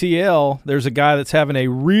ATL, there's a guy that's having a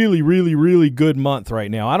really, really, really good month right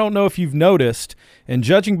now. I don't know if you've noticed, and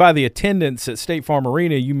judging by the attendance at State Farm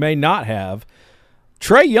Arena, you may not have.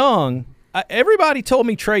 Trae Young, everybody told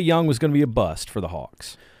me Trae Young was going to be a bust for the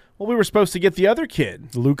Hawks. Well, we were supposed to get the other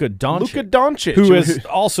kid, Luka Doncic, who has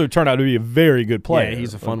also turned out to be a very good player. Yeah,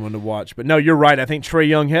 he's a fun one to watch. But no, you're right. I think Trae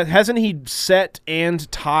Young, hasn't he set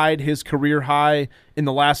and tied his career high in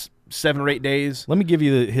the last 7 or 8 days? Let me give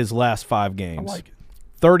you his last 5 games. I like it.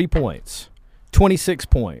 30 points, 26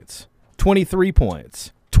 points, 23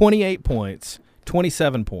 points, 28 points,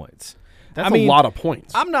 27 points. That's a lot of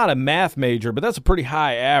points. I'm not a math major, but that's a pretty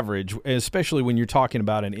high average, especially when you're talking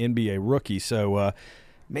about an NBA rookie. So,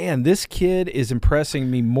 man, this kid is impressing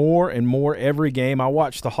me more and more every game. I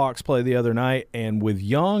watched the Hawks play the other night, and with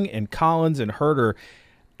Young and Collins and Herter,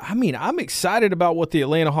 I mean, I'm excited about what the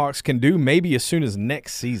Atlanta Hawks can do maybe as soon as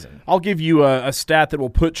next season. I'll give you a stat that will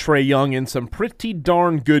put Trae Young in some pretty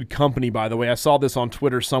darn good company, by the way. I saw this on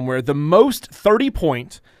Twitter somewhere. The most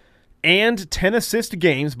 30-point and 10-assist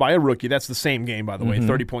games by a rookie. That's the same game, by the way,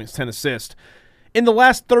 30 points, 10 assists. In the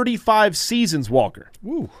last 35 seasons, Walker.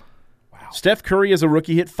 Ooh. Steph Curry as a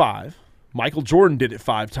rookie hit 5. Michael Jordan did it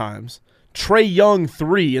 5 times. Trae Young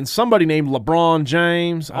 3, and somebody named LeBron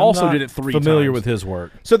James also did it 3 times. Familiar with his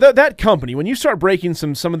work. So that company, when you start breaking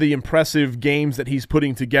some of the impressive games that he's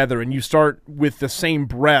putting together, and you start with the same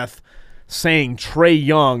breath saying Trae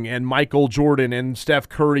Young and Michael Jordan and Steph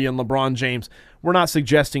Curry and LeBron James, we're not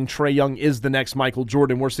suggesting Trae Young is the next Michael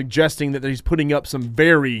Jordan. We're suggesting that he's putting up some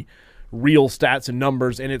very real stats and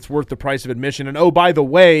numbers, and it's worth the price of admission. And, oh, by the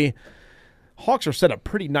way, Hawks are set up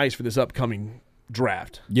pretty nice for this upcoming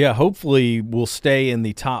draft. Yeah, hopefully we'll stay in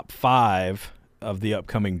the top 5 of the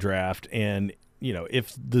upcoming draft. And, you know,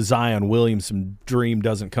 if the Zion Williamson dream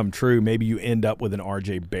doesn't come true, maybe you end up with an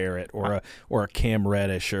R.J. Barrett or a Cam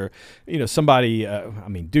Reddish or, you know, somebody. I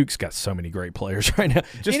mean, Duke's got so many great players right now.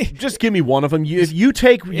 Just give me one of them. If you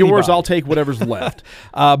take yours, I'll take whatever's left.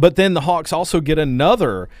 But then the Hawks also get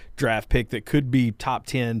another draft pick that could be top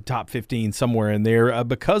 10, top 15, somewhere in there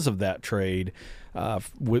because of that trade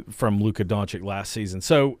from Luka Doncic last season.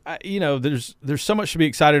 So, you know, there's so much to be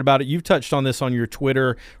excited about it. You've touched on this on your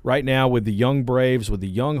Twitter right now with the young Braves, with the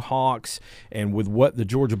young Hawks, and with what the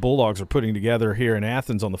Georgia Bulldogs are putting together here in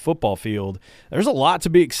Athens on the football field. There's a lot to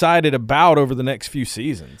be excited about over the next few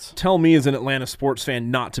seasons. Tell me as an Atlanta sports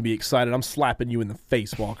fan not to be excited. I'm slapping you in the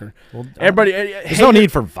face, Walker. Well, everybody, there's no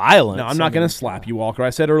need for violence. No, I'm not going to slap you, Walker. I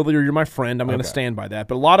said earlier you're my friend. I'm going to stand by that.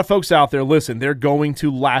 But a lot of folks out there, listen, they're going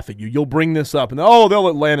to laugh at you. You'll bring this up, and they'll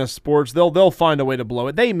Atlanta sports. They'll find a way to blow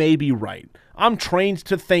it. They may be right. I'm trained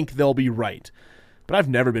to think they'll be right. But I've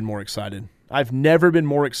never been more excited. I've never been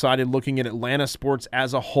more excited looking at Atlanta sports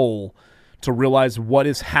as a whole to realize what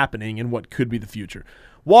is happening and what could be the future.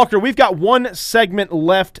 Walker, we've got one segment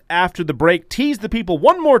left after the break. Tease the people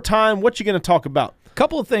one more time. What you going to talk about? A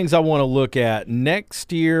couple of things I want to look at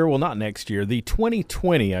next year. Well, not next year. The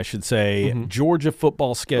 2020, I should say, Georgia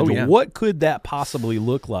football schedule. Oh, yeah. What could that possibly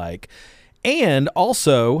look like? And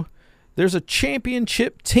also, there's a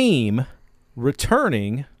championship team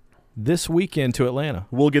returning this weekend to Atlanta.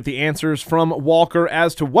 We'll get the answers from Walker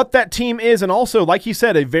as to what that team is, and also, like he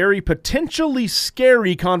said, a very potentially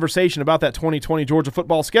scary conversation about that 2020 Georgia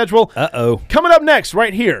football schedule. Uh-oh. Coming up next,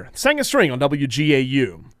 right here, Second String on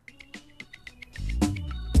WGAU.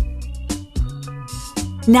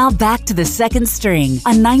 Now back to the Second String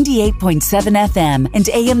on 98.7 FM and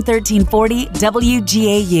AM 1340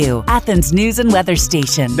 WGAU, Athens News and Weather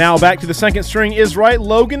Station. Now back to the Second String is right.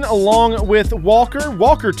 Logan along with Walker.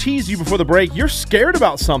 Walker teased you before the break. You're scared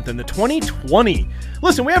about something, the 2020.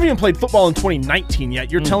 Listen, we haven't even played football in 2019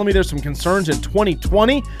 yet. You're telling me there's some concerns in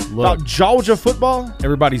 2020 about Georgia football?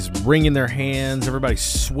 Everybody's wringing their hands. Everybody's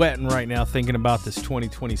sweating right now thinking about this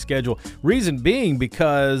 2020 schedule. Reason being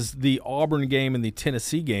because the Auburn game and the Tennessee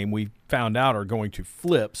Tennessee game we found out are going to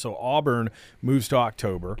flip. So Auburn moves to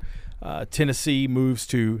October. Tennessee moves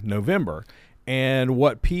to November. And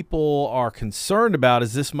what people are concerned about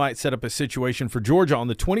is this might set up a situation for Georgia on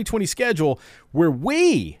the 2020 schedule where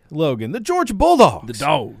we, Logan, the Georgia Bulldogs,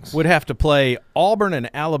 would have to play Auburn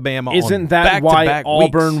and Alabama. Isn't on that back-to-back why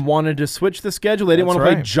Auburn weeks. wanted to switch the schedule? They didn't want to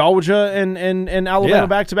play Georgia and Alabama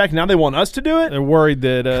back-to-back. Now they want us to do it? They're worried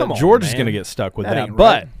that Georgia's going to get stuck with that.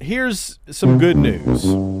 But here's some good news.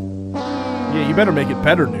 Yeah, you better make it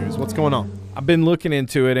better news. What's going on? I've been looking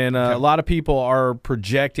into it, and a lot of people are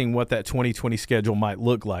projecting what that 2020 schedule might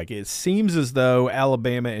look like. It seems as though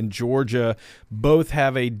Alabama and Georgia both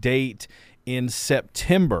have a date in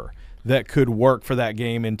September that could work for that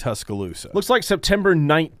game in Tuscaloosa. Looks like September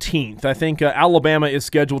 19th. I think Alabama is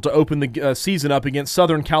scheduled to open the season up against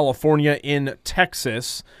Southern California in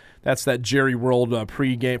Texas. That's that Jerry World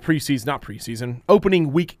opening week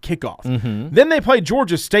kickoff. Mm-hmm. Then they play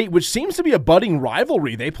Georgia State, which seems to be a budding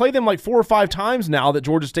rivalry. They play them like 4 or 5 times now that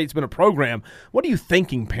Georgia State's been a program. What are you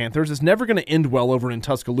thinking, Panthers? It's never going to end well over in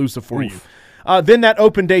Tuscaloosa for you. Then that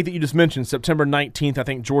open date that you just mentioned, September 19th, I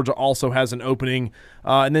think Georgia also has an opening.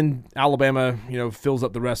 And then Alabama, fills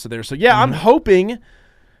up the rest of there. So, I'm hoping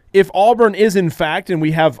if Auburn is in fact, and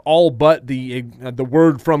we have all but the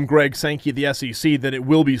word from Greg Sankey at the SEC that it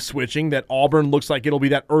will be switching, that Auburn looks like it'll be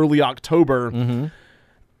that early October. Mm-hmm.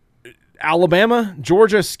 Alabama,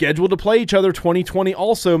 Georgia scheduled to play each other 2020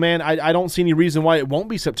 also, man. I don't see any reason why it won't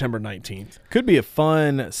be September 19th. Could be a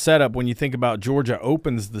fun setup when you think about Georgia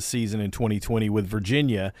opens the season in 2020 with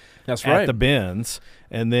Virginia at the Benz.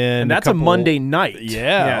 And that's a Monday night.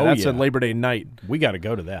 Yeah. That's a Labor Day night. We got to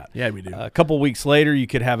go to that. Yeah, we do. A couple weeks later, you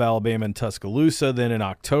could have Alabama and Tuscaloosa. Then in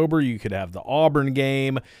October, you could have the Auburn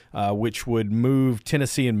game, which would move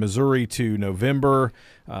Tennessee and Missouri to November.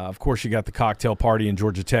 Of course, you got the cocktail party in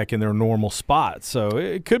Georgia Tech in their normal spot. So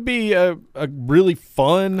it could be a really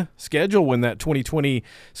fun schedule when that 2020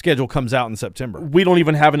 schedule comes out in September. We don't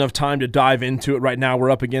even have enough time to dive into it right now.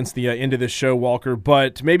 We're up against the end of this show, Walker.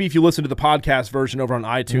 But maybe if you listen to the podcast version over on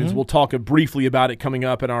iTunes, we'll talk briefly about it coming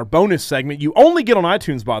up in our bonus segment. You only get on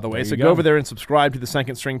iTunes, by the way, so go over there and subscribe to the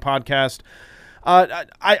Second String Podcast.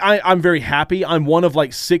 I'm very happy. I'm one of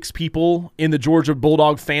like 6 people in the Georgia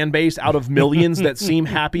Bulldog fan base out of millions that seem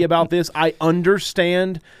happy about this. I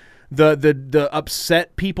understand the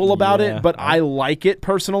upset people about it, but I like it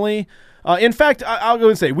personally. In fact, I'll go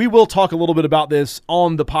and say we will talk a little bit about this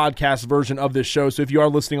on the podcast version of this show. So if you are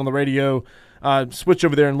listening on the radio, switch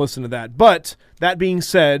over there and listen to that. But that being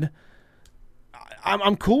said,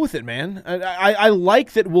 I'm cool with it, man. I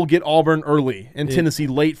like that we'll get Auburn early and Tennessee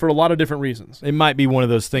late for a lot of different reasons. It might be one of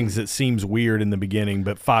those things that seems weird in the beginning,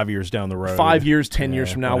 but 5 years down the road. 5 years, 10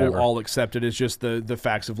 years from now, we'll all accept it. It's just the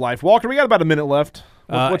facts of life. Walker, we got about a minute left.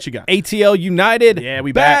 What you got? ATL United. Yeah,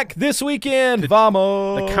 we back this weekend.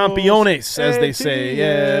 Vamos. The Campeones, as they say.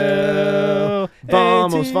 Yeah.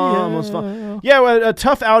 Vamos, vamos, vamos. Yeah, well, a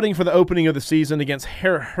tough outing for the opening of the season against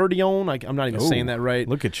Herdion. I'm not even saying that right.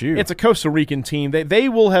 Look at you. It's a Costa Rican team. They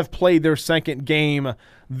will have played their second game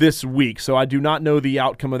this week, so I do not know the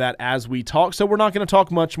outcome of that as we talk, so we're not going to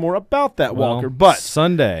talk much more about that, Walker. But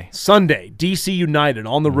Sunday, DC United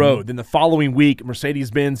on the road. Then the following week,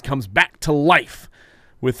 Mercedes-Benz comes back to life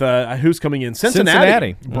with who's coming in?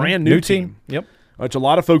 Cincinnati. Brand new team. Yep. Which a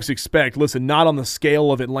lot of folks expect. Listen, not on the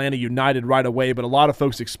scale of Atlanta United right away, but a lot of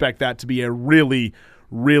folks expect that to be a really,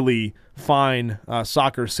 really fine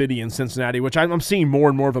soccer city in Cincinnati, which I'm seeing more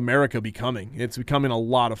and more of America becoming. It's becoming a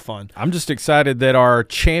lot of fun. I'm just excited that our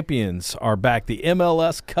champions are back. The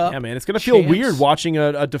MLS Cup. Yeah, man, it's going to feel weird watching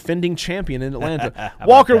a defending champion in Atlanta.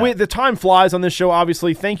 Walker, the time flies on this show,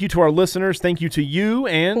 obviously. Thank you to our listeners. Thank you to you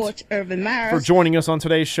and for joining us on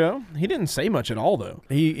today's show. He didn't say much at all, though.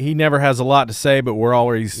 He never has a lot to say, but we're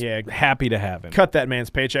always happy to have him. Cut that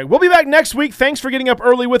man's paycheck. We'll be back next week. Thanks for getting up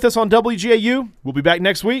early with us on WGAU. We'll be back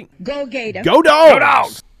next week. Go Gators. Go Dogs! Go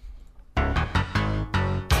Dogs!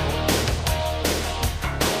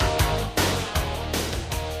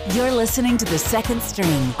 You're listening to The Second String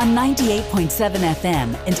on 98.7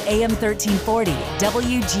 FM and AM 1340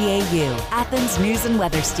 WGAU, Athens News and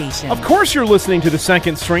Weather Station. Of course you're listening to The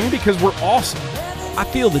Second String because we're awesome. I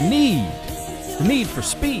feel the need for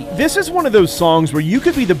speed. This is one of those songs where you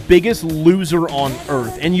could be the biggest loser on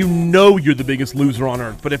earth, and you know you're the biggest loser on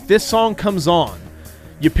earth. But if this song comes on,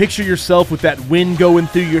 you picture yourself with that wind going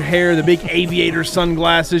through your hair, the big aviator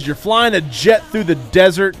sunglasses. You're flying a jet through the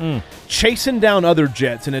desert, chasing down other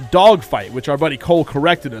jets in a dogfight, which our buddy Cole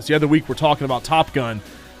corrected us. The other week we're talking about Top Gun.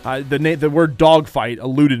 The word dogfight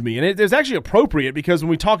eluded me. And it is actually appropriate because when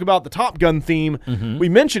we talk about the Top Gun theme, we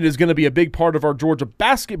mentioned is going to be a big part of our Georgia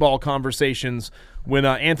basketball conversations when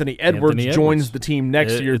Anthony Edwards joins the team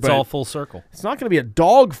next year. It's all full circle. It's not going to be a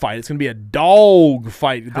dog fight. It's going to be a dog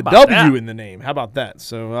fight with the W in the name. How about that?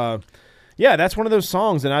 So, yeah, that's one of those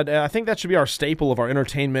songs, and I think that should be our staple of our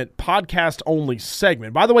entertainment podcast-only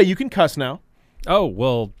segment. By the way, you can cuss now. Oh,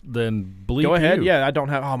 well, then bleep. Go ahead. You. Yeah, I don't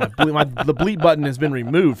have the bleep button has been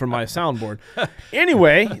removed from my soundboard.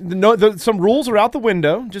 Anyway, some rules are out the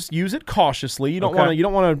window. Just use it cautiously. You don't want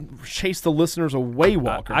to chase the listeners away,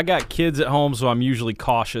 Walker. I got kids at home, so I'm usually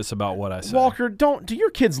cautious about what I say. Walker, do your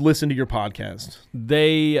kids listen to your podcast?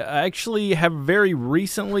 They actually have very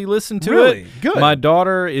recently listened to really? it. Good. My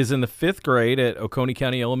daughter is in the 5th grade at Oconee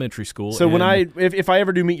County Elementary School. So when if I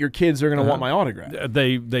ever do meet your kids, they're going to want my autograph.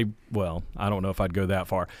 Well, I don't know if I'd go that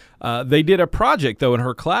far. They did a project, though, in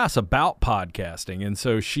her class about podcasting, and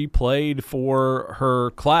so she played for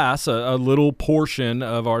her class a little portion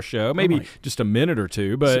of our show, maybe just a minute or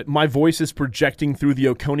two. But so my voice is projecting through the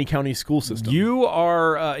Oconee County school system. You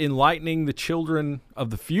are enlightening the children of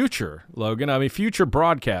the future, Logan. I mean, future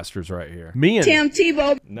broadcasters right here. Me and Tim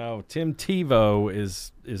Tebow. No, Tim Tebow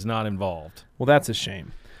is not involved. Well, that's a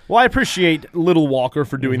shame. Well, I appreciate Little Walker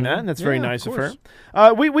for doing that, and that's very nice of her.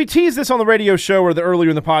 We teased this on the radio show or earlier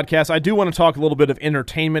in the podcast. I do want to talk a little bit of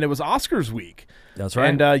entertainment. It was Oscars week. That's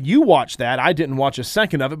right. And you watched that. I didn't watch a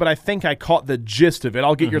second of it, but I think I caught the gist of it.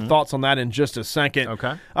 I'll get your thoughts on that in just a second.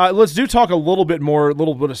 Okay. Let's talk a little bit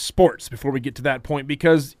of sports before we get to that point,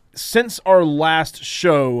 because since our last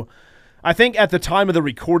show, I think at the time of the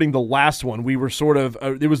recording, the last one, we were sort of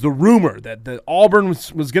there was the rumor that the Auburn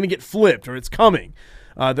was going to get flipped, or it's coming.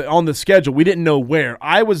 On the schedule. We didn't know where.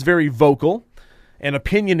 I was very vocal and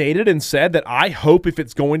opinionated and said that I hope if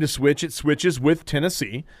it's going to switch, it switches with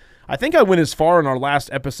Tennessee. I think I went as far in our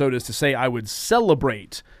last episode as to say I would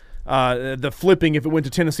celebrate the flipping if it went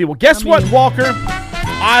to Tennessee. Well, guess what, Walker?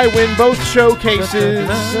 I win both showcases.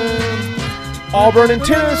 Auburn and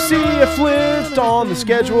Tennessee are flipped on the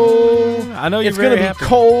schedule. I know you're It's going to be happy.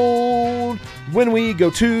 cold when we go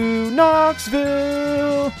to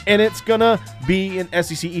Knoxville, and it's going to be an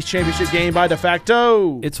SEC East Championship game by de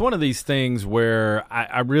facto. It's one of these things where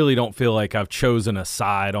I really don't feel like I've chosen a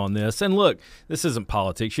side on this. And look, this isn't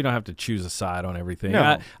politics. You don't have to choose a side on everything.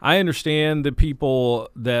 No. I understand the people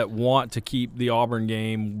that want to keep the Auburn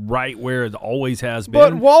game right where it always has been.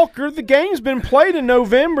 But, Walker, the game's been played in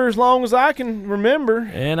November as long as I can remember.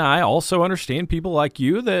 And I also understand people like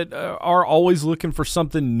you that are always looking for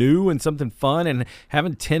something new and something fun, and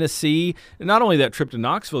having Tennessee, not only that trip to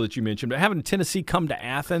Knoxville that you mentioned, but having Tennessee come to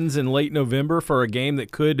Athens in late November for a game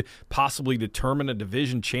that could possibly determine a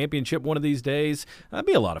division championship one of these days. That'd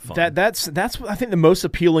be a lot of fun. That's I think the most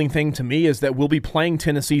appealing thing to me is that we'll be playing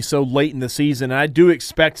Tennessee so late in the season, and I do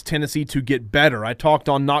expect Tennessee to get better. I talked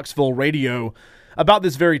on Knoxville radio about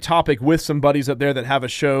this very topic with some buddies up there that have a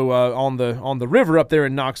show on the river up there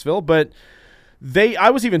in Knoxville, but I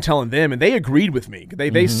was even telling them, and they agreed with me.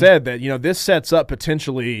 They said that this sets up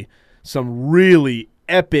potentially some really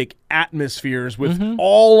epic atmospheres with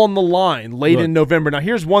all on the line late in November. Now,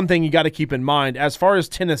 here's one thing you got to keep in mind. As far as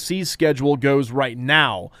Tennessee's schedule goes right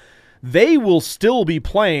now, they will still be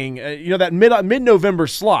playing, that mid-November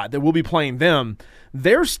slot that we'll be playing them,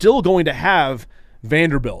 they're still going to have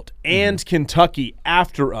Vanderbilt and Kentucky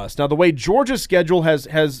after us. Now, the way Georgia's schedule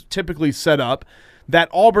has typically set up, that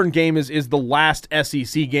Auburn game is the last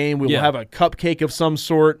SEC game. We will have a cupcake of some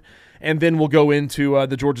sort, and then we'll go into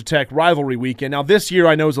the Georgia Tech rivalry weekend. Now, this year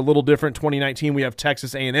I know is a little different. 2019, we have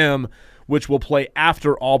Texas A&M, which will play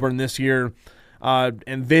after Auburn this year, and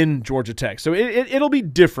then Georgia Tech. So it'll be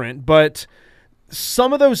different, but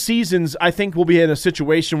some of those seasons I think we'll be in a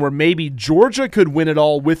situation where maybe Georgia could win it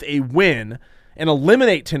all with a win and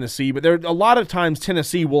eliminate Tennessee, but there a lot of times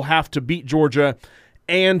Tennessee will have to beat Georgia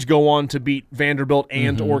and go on to beat Vanderbilt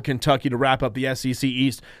and or Kentucky to wrap up the SEC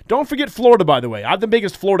East. Don't forget Florida, by the way. I'm the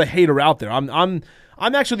biggest Florida hater out there. I'm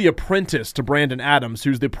actually the apprentice to Brandon Adams,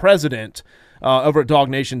 who's the president over at Dog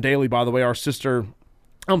Nation Daily, by the way, our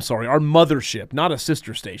mothership, not a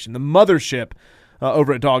sister station, the mothership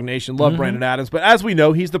over at Dog Nation. Love Brandon Adams. But as we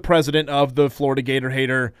know, he's the president of the Florida Gator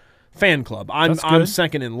Hater fan club. I'm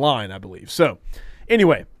second in line, I believe. So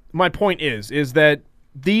anyway, my point is that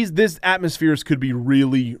these atmospheres could be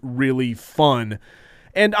really, really fun.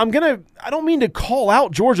 And I don't mean to call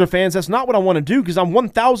out Georgia fans. That's not what I want to do, because I'm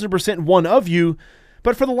 1,000% one of you.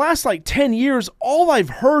 But for the last 10 years, all I've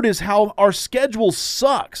heard is how our schedule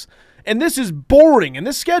sucks. And this is boring, and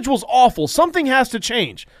this schedule's awful. Something has to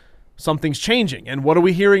change. Something's changing. And what are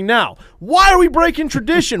we hearing now? Why are we breaking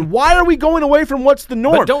tradition? Why are we going away from what's the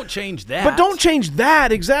norm? But don't change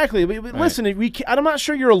that. Exactly. Listen, I'm not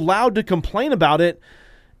sure you're allowed to complain about it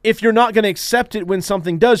if you're not going to accept it when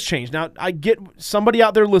something does change. Now, I get somebody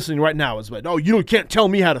out there listening right now is like, oh, you can't tell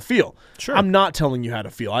me how to feel. Sure. I'm not telling you how to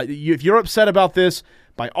feel. If you're upset about this,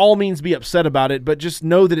 by all means be upset about it, but just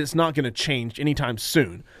know that it's not going to change anytime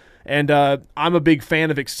soon. And I'm a big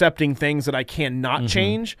fan of accepting things that I cannot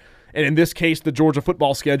change. And in this case, the Georgia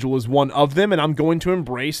football schedule is one of them, and I'm going to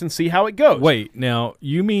embrace and see how it goes. Wait, now,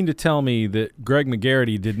 you mean to tell me that Greg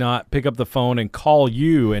McGarity did not pick up the phone and call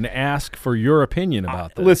you and ask for your opinion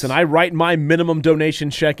about this? Listen, I write my minimum donation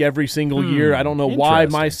check every single year. I don't know why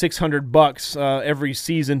my $600 every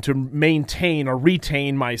season to maintain or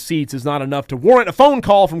retain my seats is not enough to warrant a phone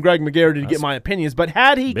call from Greg McGarity to get my opinions. But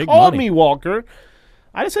had he called me, Walker,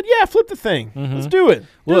 I just said, yeah, flip the thing. Let's do it.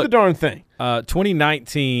 Do the darn thing.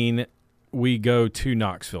 2019, we go to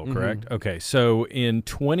Knoxville, correct? Okay, so in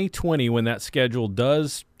 2020, when that schedule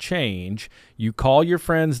does change, you call your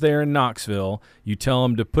friends there in Knoxville, you tell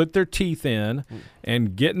them to put their teeth in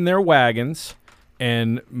and get in their wagons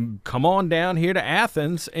and come on down here to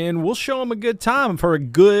Athens, and we'll show them a good time for a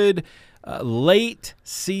good late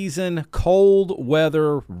season cold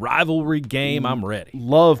weather rivalry game. I'm ready.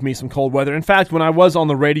 Love me some cold weather. In fact, when I was on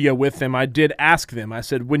the radio with them, I did ask them. I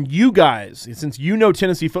said, when you guys, since you know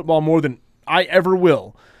Tennessee football more than I ever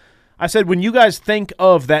will, I said, when you guys think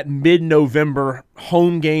of that mid-November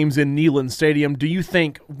home games in Neyland Stadium, do you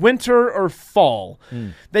think winter or fall?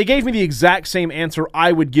 They gave me the exact same answer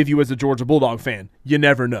I would give you as a Georgia Bulldog fan. You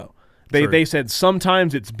never know. They said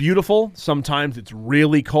sometimes it's beautiful, sometimes it's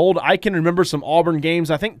really cold. I can remember some Auburn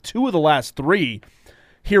games. I think 2 of the last 3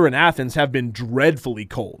 here in Athens have been dreadfully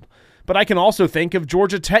cold. But I can also think of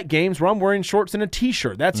Georgia Tech games where I'm wearing shorts and a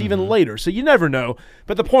T-shirt. That's even later, so you never know.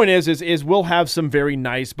 But the point is we'll have some very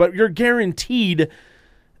nice, but you're guaranteed,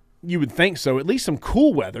 you would think so, at least some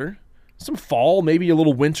cool weather. Some fall, maybe a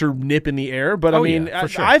little winter nip in the air. But, for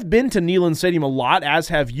sure. I've been to Neyland Stadium a lot, as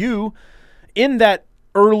have you, in that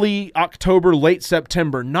early October, late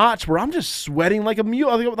September notch where I'm just sweating like a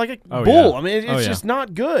mule, like a bull. Yeah. I mean, it's just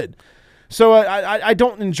not good. So I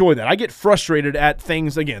don't enjoy that. I get frustrated at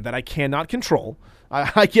things, again, that I cannot control.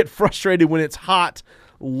 I get frustrated when it's hot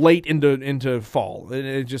late into fall.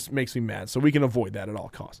 It just makes me mad. So we can avoid that at all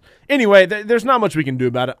costs. Anyway, there's not much we can do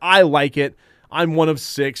about it. I like it. I'm one of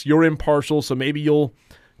 6. You're impartial, so maybe you'll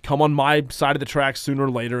come on my side of the track sooner or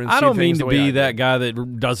later. And I don't mean to be that guy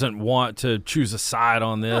that doesn't want to choose a side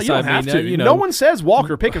on this. No, you don't have to. No one says,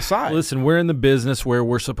 Walker, pick a side. Listen, we're in the business where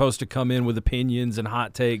we're supposed to come in with opinions and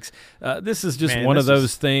hot takes. This is just one of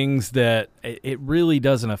those things that it really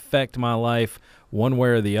doesn't affect my life one way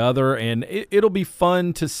or the other, and it'll be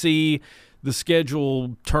fun to see the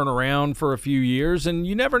schedule turn around for a few years, and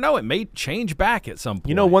you never know. It may change back at some point.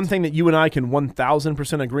 You know one thing that you and I can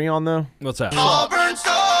 1,000% agree on, though? What's that? Auburn sucks!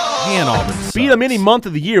 Auburn beat them any month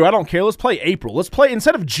of the year. I don't care. Let's play April. Let's play,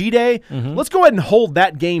 instead of G-Day, let's go ahead and hold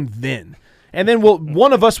that game then. And then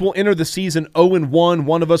one of us will enter the season 0-1.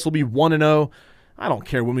 One of us will be 1-0. I don't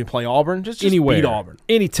care when we play Auburn. Just anywhere, beat Auburn.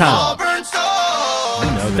 Anytime. Auburn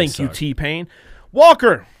sucks! Thank you, T-Pain.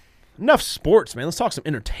 Walker, enough sports, man. Let's talk some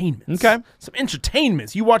entertainments. Okay. Some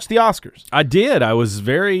entertainments. You watched the Oscars. I did. I was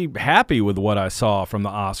very happy with what I saw from the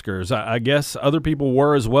Oscars. I guess other people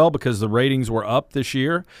were as well because the ratings were up this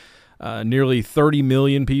year. Nearly 30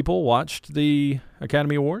 million people watched the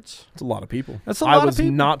Academy Awards. That's a lot of people. That's a lot of people. I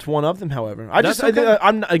was not one of them, however.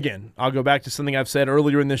 I'll go back to something I've said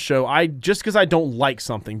earlier in this show. Just because I don't like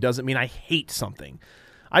something doesn't mean I hate something.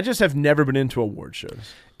 I just have never been into award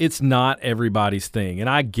shows. It's not everybody's thing, and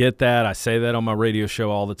I get that. I say that on my radio show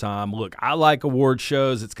all the time. Look, I like award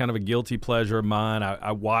shows. It's kind of a guilty pleasure of mine.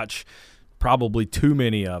 I watch probably too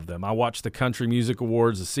many of them. I watch the Country Music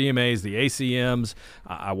Awards, the CMAs, the ACMs.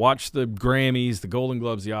 I watch the Grammys, the Golden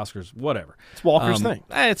Globes, the Oscars, whatever. It's Walker's thing.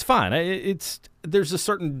 It's fine. There's a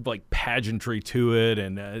certain pageantry to it,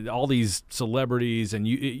 and all these celebrities, and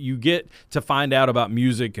you get to find out about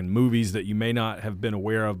music and movies that you may not have been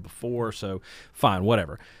aware of before. So fine,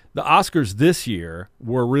 whatever. The Oscars this year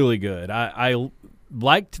were really good. I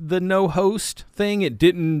liked the no host thing. It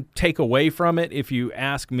didn't take away from it, if you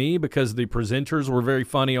ask me, because the presenters were very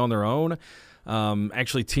funny on their own.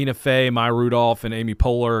 Actually, Tina Fey, Maya Rudolph, and Amy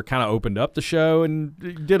Poehler kind of opened up the show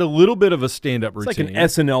and did a little bit of a stand-up routine.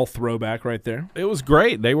 It's like an SNL throwback right there. It was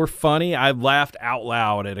great. They were funny. I laughed out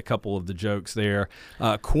loud at a couple of the jokes there.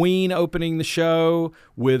 Queen opening the show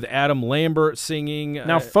with Adam Lambert singing.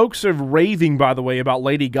 Now, folks are raving, by the way, about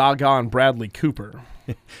Lady Gaga and Bradley Cooper.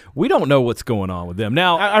 We don't know what's going on with them.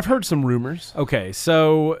 Now, I've heard some rumors. Okay,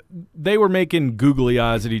 so they were making googly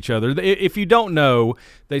eyes at each other. If you don't know,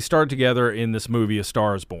 they starred together in this movie, A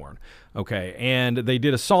Star Is Born. Okay, and they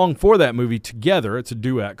did a song for that movie together. It's a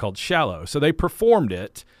duet called Shallow. So they performed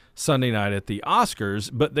it Sunday night at the Oscars,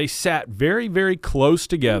 but they sat very, very close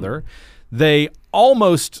together. They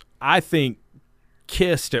almost, I think,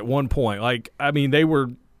 kissed at one point. Like, I mean, they were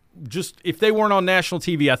just, if they weren't on national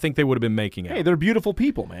TV, I think they would have been making it. Hey, they're beautiful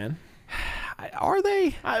people, man. Are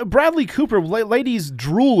they? Bradley Cooper, ladies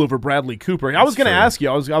drool over Bradley Cooper. I was going to ask you,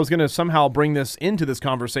 I was going to somehow bring this into this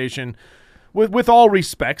conversation. With all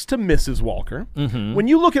respects to Mrs. Walker, when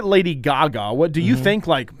you look at Lady Gaga, what do you think?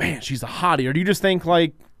 Like, man, she's a hottie, or do you just think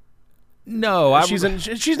like, no,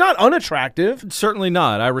 she's not unattractive? Certainly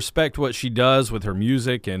not. I respect what she does with her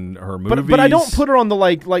music and her movies, but I don't put her on the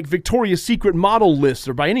like Victoria's Secret model list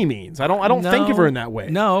or by any means. I don't think of her in that way.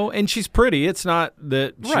 No, and she's pretty. It's not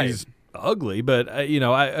that she's ugly, but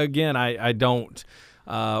I don't.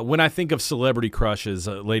 When I think of celebrity crushes,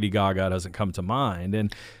 Lady Gaga doesn't come to mind.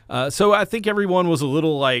 And so I think everyone was a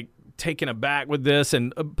little like taken aback with this.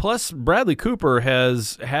 And plus, Bradley Cooper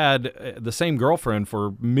has had the same girlfriend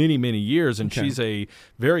for many, many years, and she's a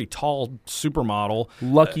very tall supermodel.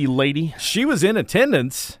 Lucky lady. She was in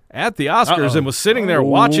attendance at the Oscars and was sitting there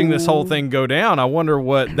watching this whole thing go down. I wonder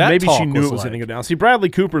what that Maybe talk she knew was it was like. going to go down. See, Bradley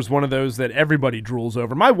Cooper's one of those that everybody drools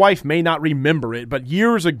over. My wife may not remember it, but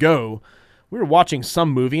years ago, we were watching some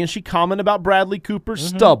movie, and she commented about Bradley Cooper's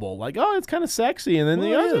stubble. Like, oh, it's kind of sexy. And then,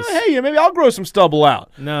 hey, maybe I'll grow some stubble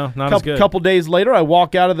out. No, not as good. A couple days later, I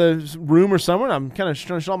walk out of the room or somewhere, and I'm kind of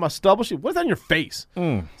trying to show my stubble. She, what's that in your face?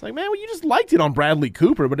 It's like, man, well, you just liked it on Bradley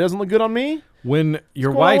Cooper, but it doesn't look good on me. When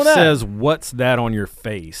your wife says, what's that on your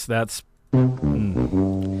face, that's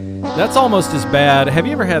almost as bad. Have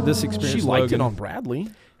you ever had this experience, She liked Logan? it on Bradley.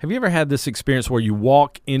 Have you ever had this experience where you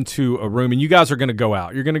walk into a room and you guys are going to go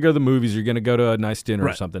out? You're going to go to the movies. You're going to go to a nice dinner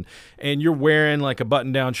or something. And you're wearing like a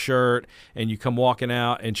button-down shirt and you come walking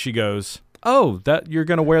out and she goes, oh, that you're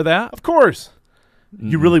going to wear that? Of course.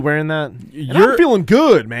 You really wearing that? And I'm feeling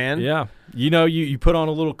good, man. Yeah. You know, you put on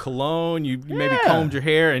a little cologne, you maybe combed your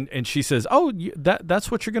hair, and she says, oh, that's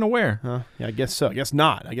what you're going to wear. Yeah, I guess so. I guess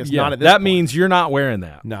not. I guess not at this That point. means you're not wearing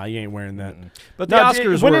that. No, you ain't wearing that. But the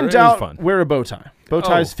Oscars when in doubt, fun. Wear a bow tie. Bow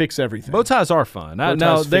ties fix everything. Bow ties are fun.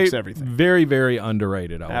 Fix everything. Very, very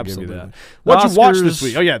underrated. I'll Absolutely. give you that. What'd you watch this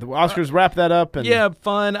week? Oh, yeah, the Oscars wrap that up. And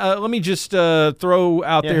fun. Let me just throw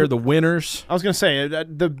out there the winners. I was going to say,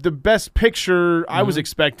 the best picture I was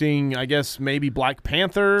expecting, I guess, maybe Black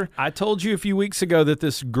Panther. I told you a few weeks ago that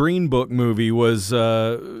this Green Book movie was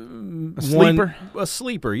a sleeper. A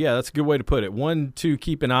sleeper, yeah, that's a good way to put it. One to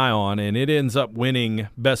keep an eye on, and it ends up winning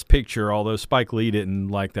Best Picture, although Spike Lee didn't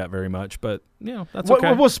like that very much. But, that's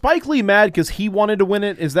okay. Was Spike Lee mad because he wanted to win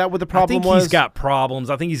it? Is that what the problem was? I think he's got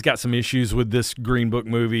problems. I think he's got some issues with this Green Book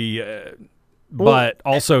movie. But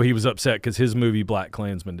also he was upset because his movie Black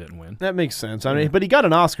Klansman didn't win. That makes sense. I mean, but he got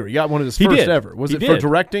an Oscar. He got one of his first ever. Was it for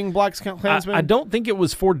directing Black Klansman? I don't think it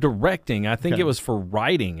was for directing. I think it was for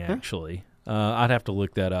writing, actually. I'd have to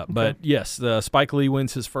look that up. Okay. But, yes, Spike Lee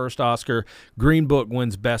wins his first Oscar. Green Book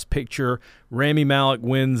wins Best Picture. Rami Malek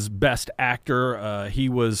wins Best Actor. He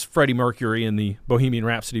was Freddie Mercury in the Bohemian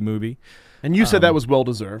Rhapsody movie. And you said that was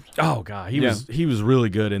well-deserved. Oh, God. He was really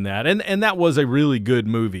good in that. And that was a really good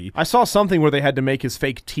movie. I saw something where they had to make his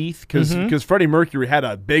fake teeth because Freddie Mercury had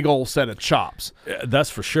a big old set of chops. That's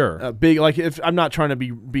for sure. Big, like, if I'm not trying to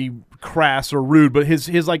be crass or rude, but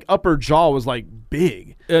his like upper jaw was like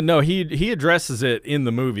big. No, he addresses it in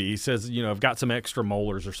the movie. He says, I've got some extra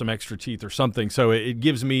molars or some extra teeth or something, so it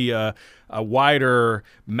gives me a wider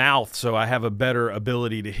mouth, so I have a better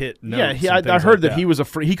ability to hit notes. Yeah, I heard that he was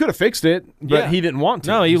he could have fixed it, but he didn't want to.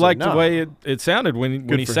 No, he liked the way it sounded when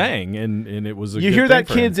he sang, and it was a you good hear thing that,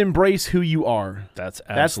 for kids him. Embrace who you are. That's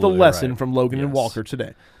the lesson from Logan and Walker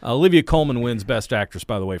today. Olivia Colman wins Best Actress,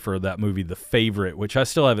 by the way, for that movie, The Favorite, which I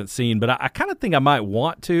still haven't seen, but I kind of think I might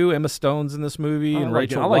want to. Emma Stone's in this movie, and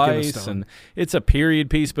Rachel Weisz, and it's a period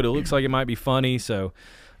piece, but it looks like it might be funny, so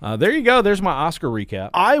there you go. There's my Oscar recap.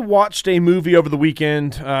 I watched a movie over the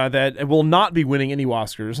weekend that will not be winning any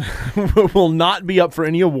Oscars, will not be up for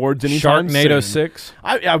any awards anytime soon. Sharknado 6?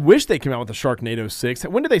 I wish they came out with a Sharknado 6.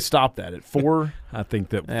 When did they stop that? At 4? I think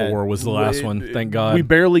that 4 was the last one. Thank God. We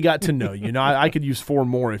barely got to know you. I could use 4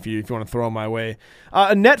 more if you want to throw them my way.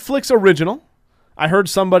 A Netflix original. I heard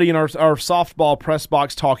somebody in our softball press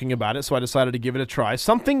box talking about it, so I decided to give it a try.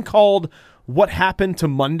 Something called What Happened to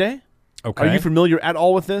Monday. Okay. Are you familiar at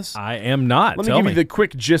all with this? I am not. Let me give you the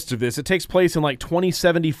quick gist of this. It takes place in like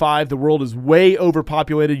 2075. The world is way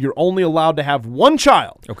overpopulated. You're only allowed to have one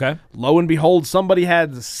child. Okay. Lo and behold, somebody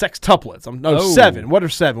had sextuplets. Seven. What are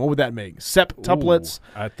seven? What would that make? Septuplets?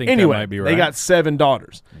 I think anyway, that might be right. They got 7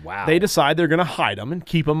 daughters. Wow. They decide they're going to hide them and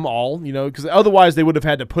keep them all, because otherwise they would have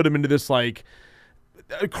had to put them into this like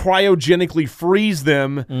cryogenically freeze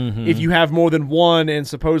them if you have more than one, and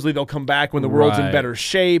supposedly they'll come back when the world's in better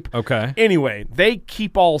shape. Okay. Anyway, they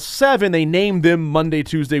keep all 7. They name them Monday,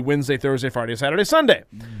 Tuesday, Wednesday, Thursday, Friday, Saturday, Sunday.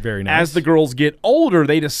 Very nice. As the girls get older,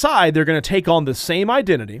 they decide they're going to take on the same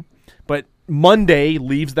identity, but Monday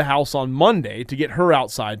leaves the house on Monday to get her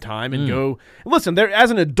outside time and go. Listen,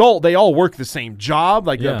 as an adult, they all work the same job,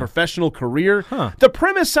 like a professional career. The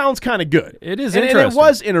premise sounds kind of good. It is interesting. And it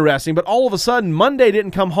was interesting, but all of a sudden, Monday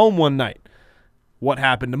didn't come home one night. What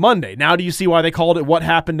happened to Monday? Now do you see why they called it What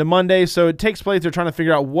Happened to Monday? So it takes place, they're trying to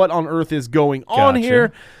figure out what on earth is going on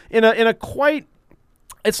here in a quite...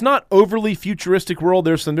 It's not overly futuristic world.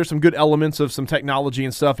 There's some good elements of some technology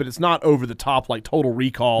and stuff, but it's not over the top like Total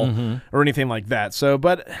Recall or anything like that. So,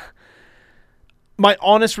 but my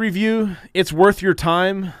honest review, it's worth your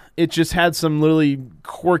time. It just had some really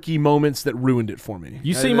quirky moments that ruined it for me.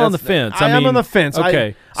 You seem on the fence. I am on the fence.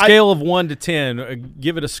 Okay. Scale of 1 to 10,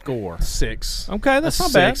 give it a score. 6. Okay, that's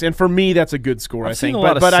not bad. 6. And for me, that's a good score, I've I think. seen a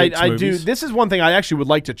lot of but 6 I movies. do. This is one thing I actually would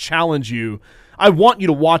like to challenge you. I want you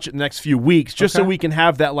to watch it the next few weeks just so we can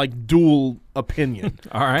have that like dual opinion.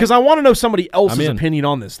 All right. Because I want to know somebody else's opinion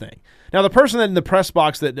on this thing. Now, the person that in the press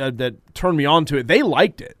box that turned me on to it, they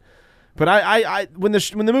liked it. But I when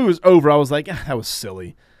the movie was over, I was like, that was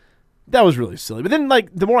silly. That was really silly. But then like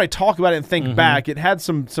the more I talk about it and think back, it had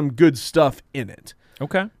some good stuff in it.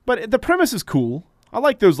 Okay. But the premise is cool. I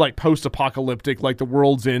like those like post-apocalyptic, like the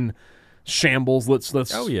world's in shambles. Let's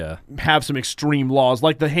have some extreme laws,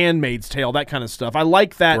 like The Handmaid's Tale, that kind of stuff. I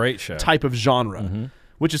like that type of genre,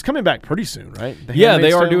 which is coming back pretty soon, right? Yeah,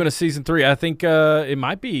 they are doing a season 3. I think it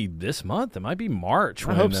might be this month. It might be March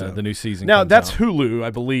when the new season now, comes that's out. Hulu,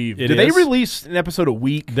 I believe. Do they release an episode a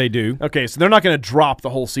week? They do. Okay, so they're not going to drop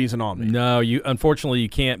the whole season on me. No, unfortunately you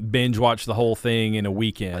can't binge watch the whole thing in a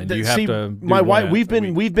weekend. You have to. My wife, we've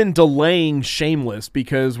been delaying Shameless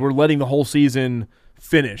because we're letting the whole season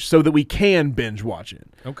finish so that we can binge watch it.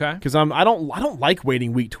 Okay. Because I don't like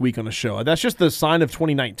waiting week to week on a show. That's just the sign of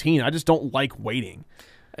 2019. I just don't like waiting.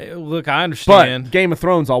 Look, I understand. But Game of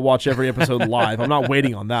Thrones, I'll watch every episode live. I'm not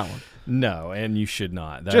waiting on that one. No, and you should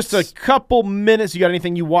not. Just a couple minutes. You got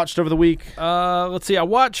anything you watched over the week? Let's see. I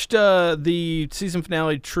watched the season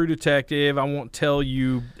finale, True Detective. I won't tell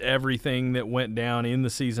you everything that went down in the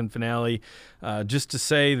season finale. Just to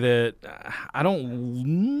say that I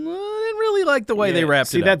didn't really like the way they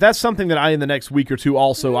wrapped it up. That's something that in the next week or two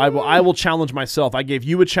also, I will challenge myself. I gave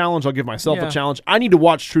you a challenge. I'll give myself a challenge. I need to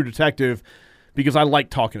watch True Detective because I like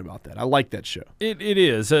talking about that. I like that show. It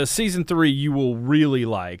is. Season 3 you will really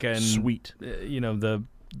like. And sweet. The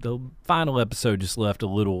final episode just left a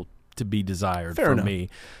little to be desired Fair for enough. me.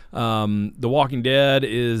 The Walking Dead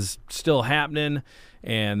is still happening,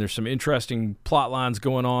 and there's some interesting plot lines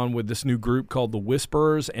going on with this new group called the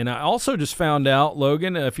Whisperers. And I also just found out,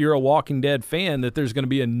 Logan, if you're a Walking Dead fan, that there's going to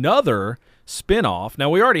be another spinoff. Now,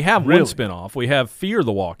 we already have one spinoff. We have Fear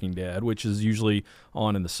the Walking Dead, which is usually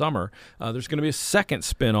on in the summer. There's going to be a second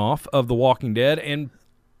spinoff of The Walking Dead and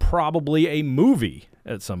probably a movie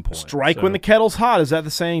at some point. Strike when the kettle's hot. Is that the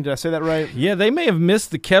saying? Did I say that right? Yeah, they may have missed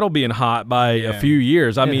the kettle being hot by a few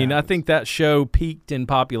years. I mean, happens. I think that show peaked in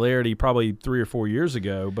popularity probably 3 or 4 years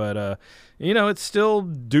ago, but it's still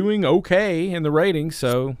doing okay in the ratings.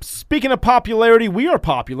 So, speaking of popularity, we are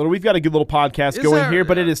popular. We've got a good little podcast going here,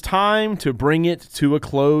 but it is time to bring it to a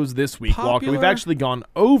close this week, Walker. We've actually gone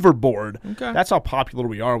overboard. Okay. That's how popular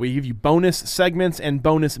we are. We give you bonus segments and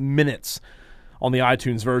bonus minutes on the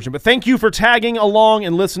iTunes version. But thank you for tagging along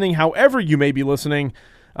and listening, however you may be listening.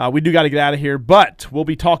 We do got to get out of here, but we'll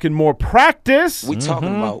be talking more practice. We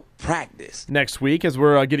talking about practice Next week as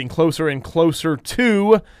we're getting closer and closer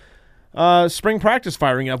to spring practice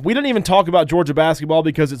firing up. We didn't even talk about Georgia basketball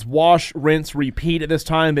because it's wash, rinse, repeat at this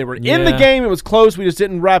time. They were in the game. It was close. We just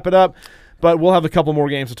didn't wrap it up. But we'll have a couple more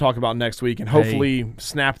games to talk about next week and hopefully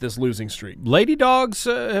snap this losing streak. Lady Dogs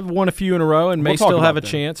have won a few in a row and may still have a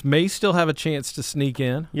chance. May still have a chance to sneak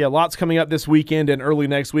in. Yeah, lots coming up this weekend and early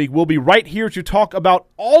next week. We'll be right here to talk about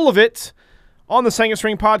all of it on the Second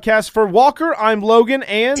String Podcast. For Walker, I'm Logan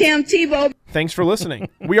and Tim Tebow. Thanks for listening.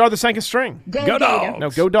 We are the Second String. Go Dogs. No,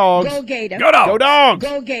 go Dogs. Go Gator. Go Dogs. Go Dogs.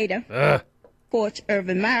 Go Gator. Coach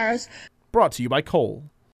Irvin Myers. Brought to you by Cole.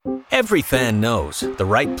 Every fan knows the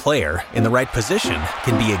right player in the right position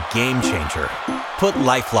can be a game changer. Put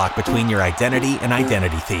LifeLock between your identity and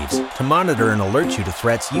identity thieves to monitor and alert you to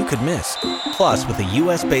threats you could miss. Plus, with a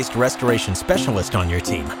U.S.-based restoration specialist on your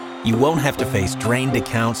team, you won't have to face drained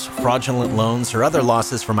accounts, fraudulent loans, or other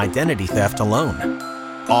losses from identity theft alone.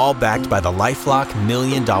 All backed by the LifeLock $1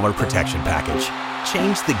 Million Protection Package.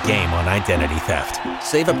 Change the game on identity theft.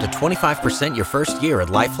 Save up to 25% your first year at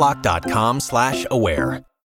LifeLock.com/aware.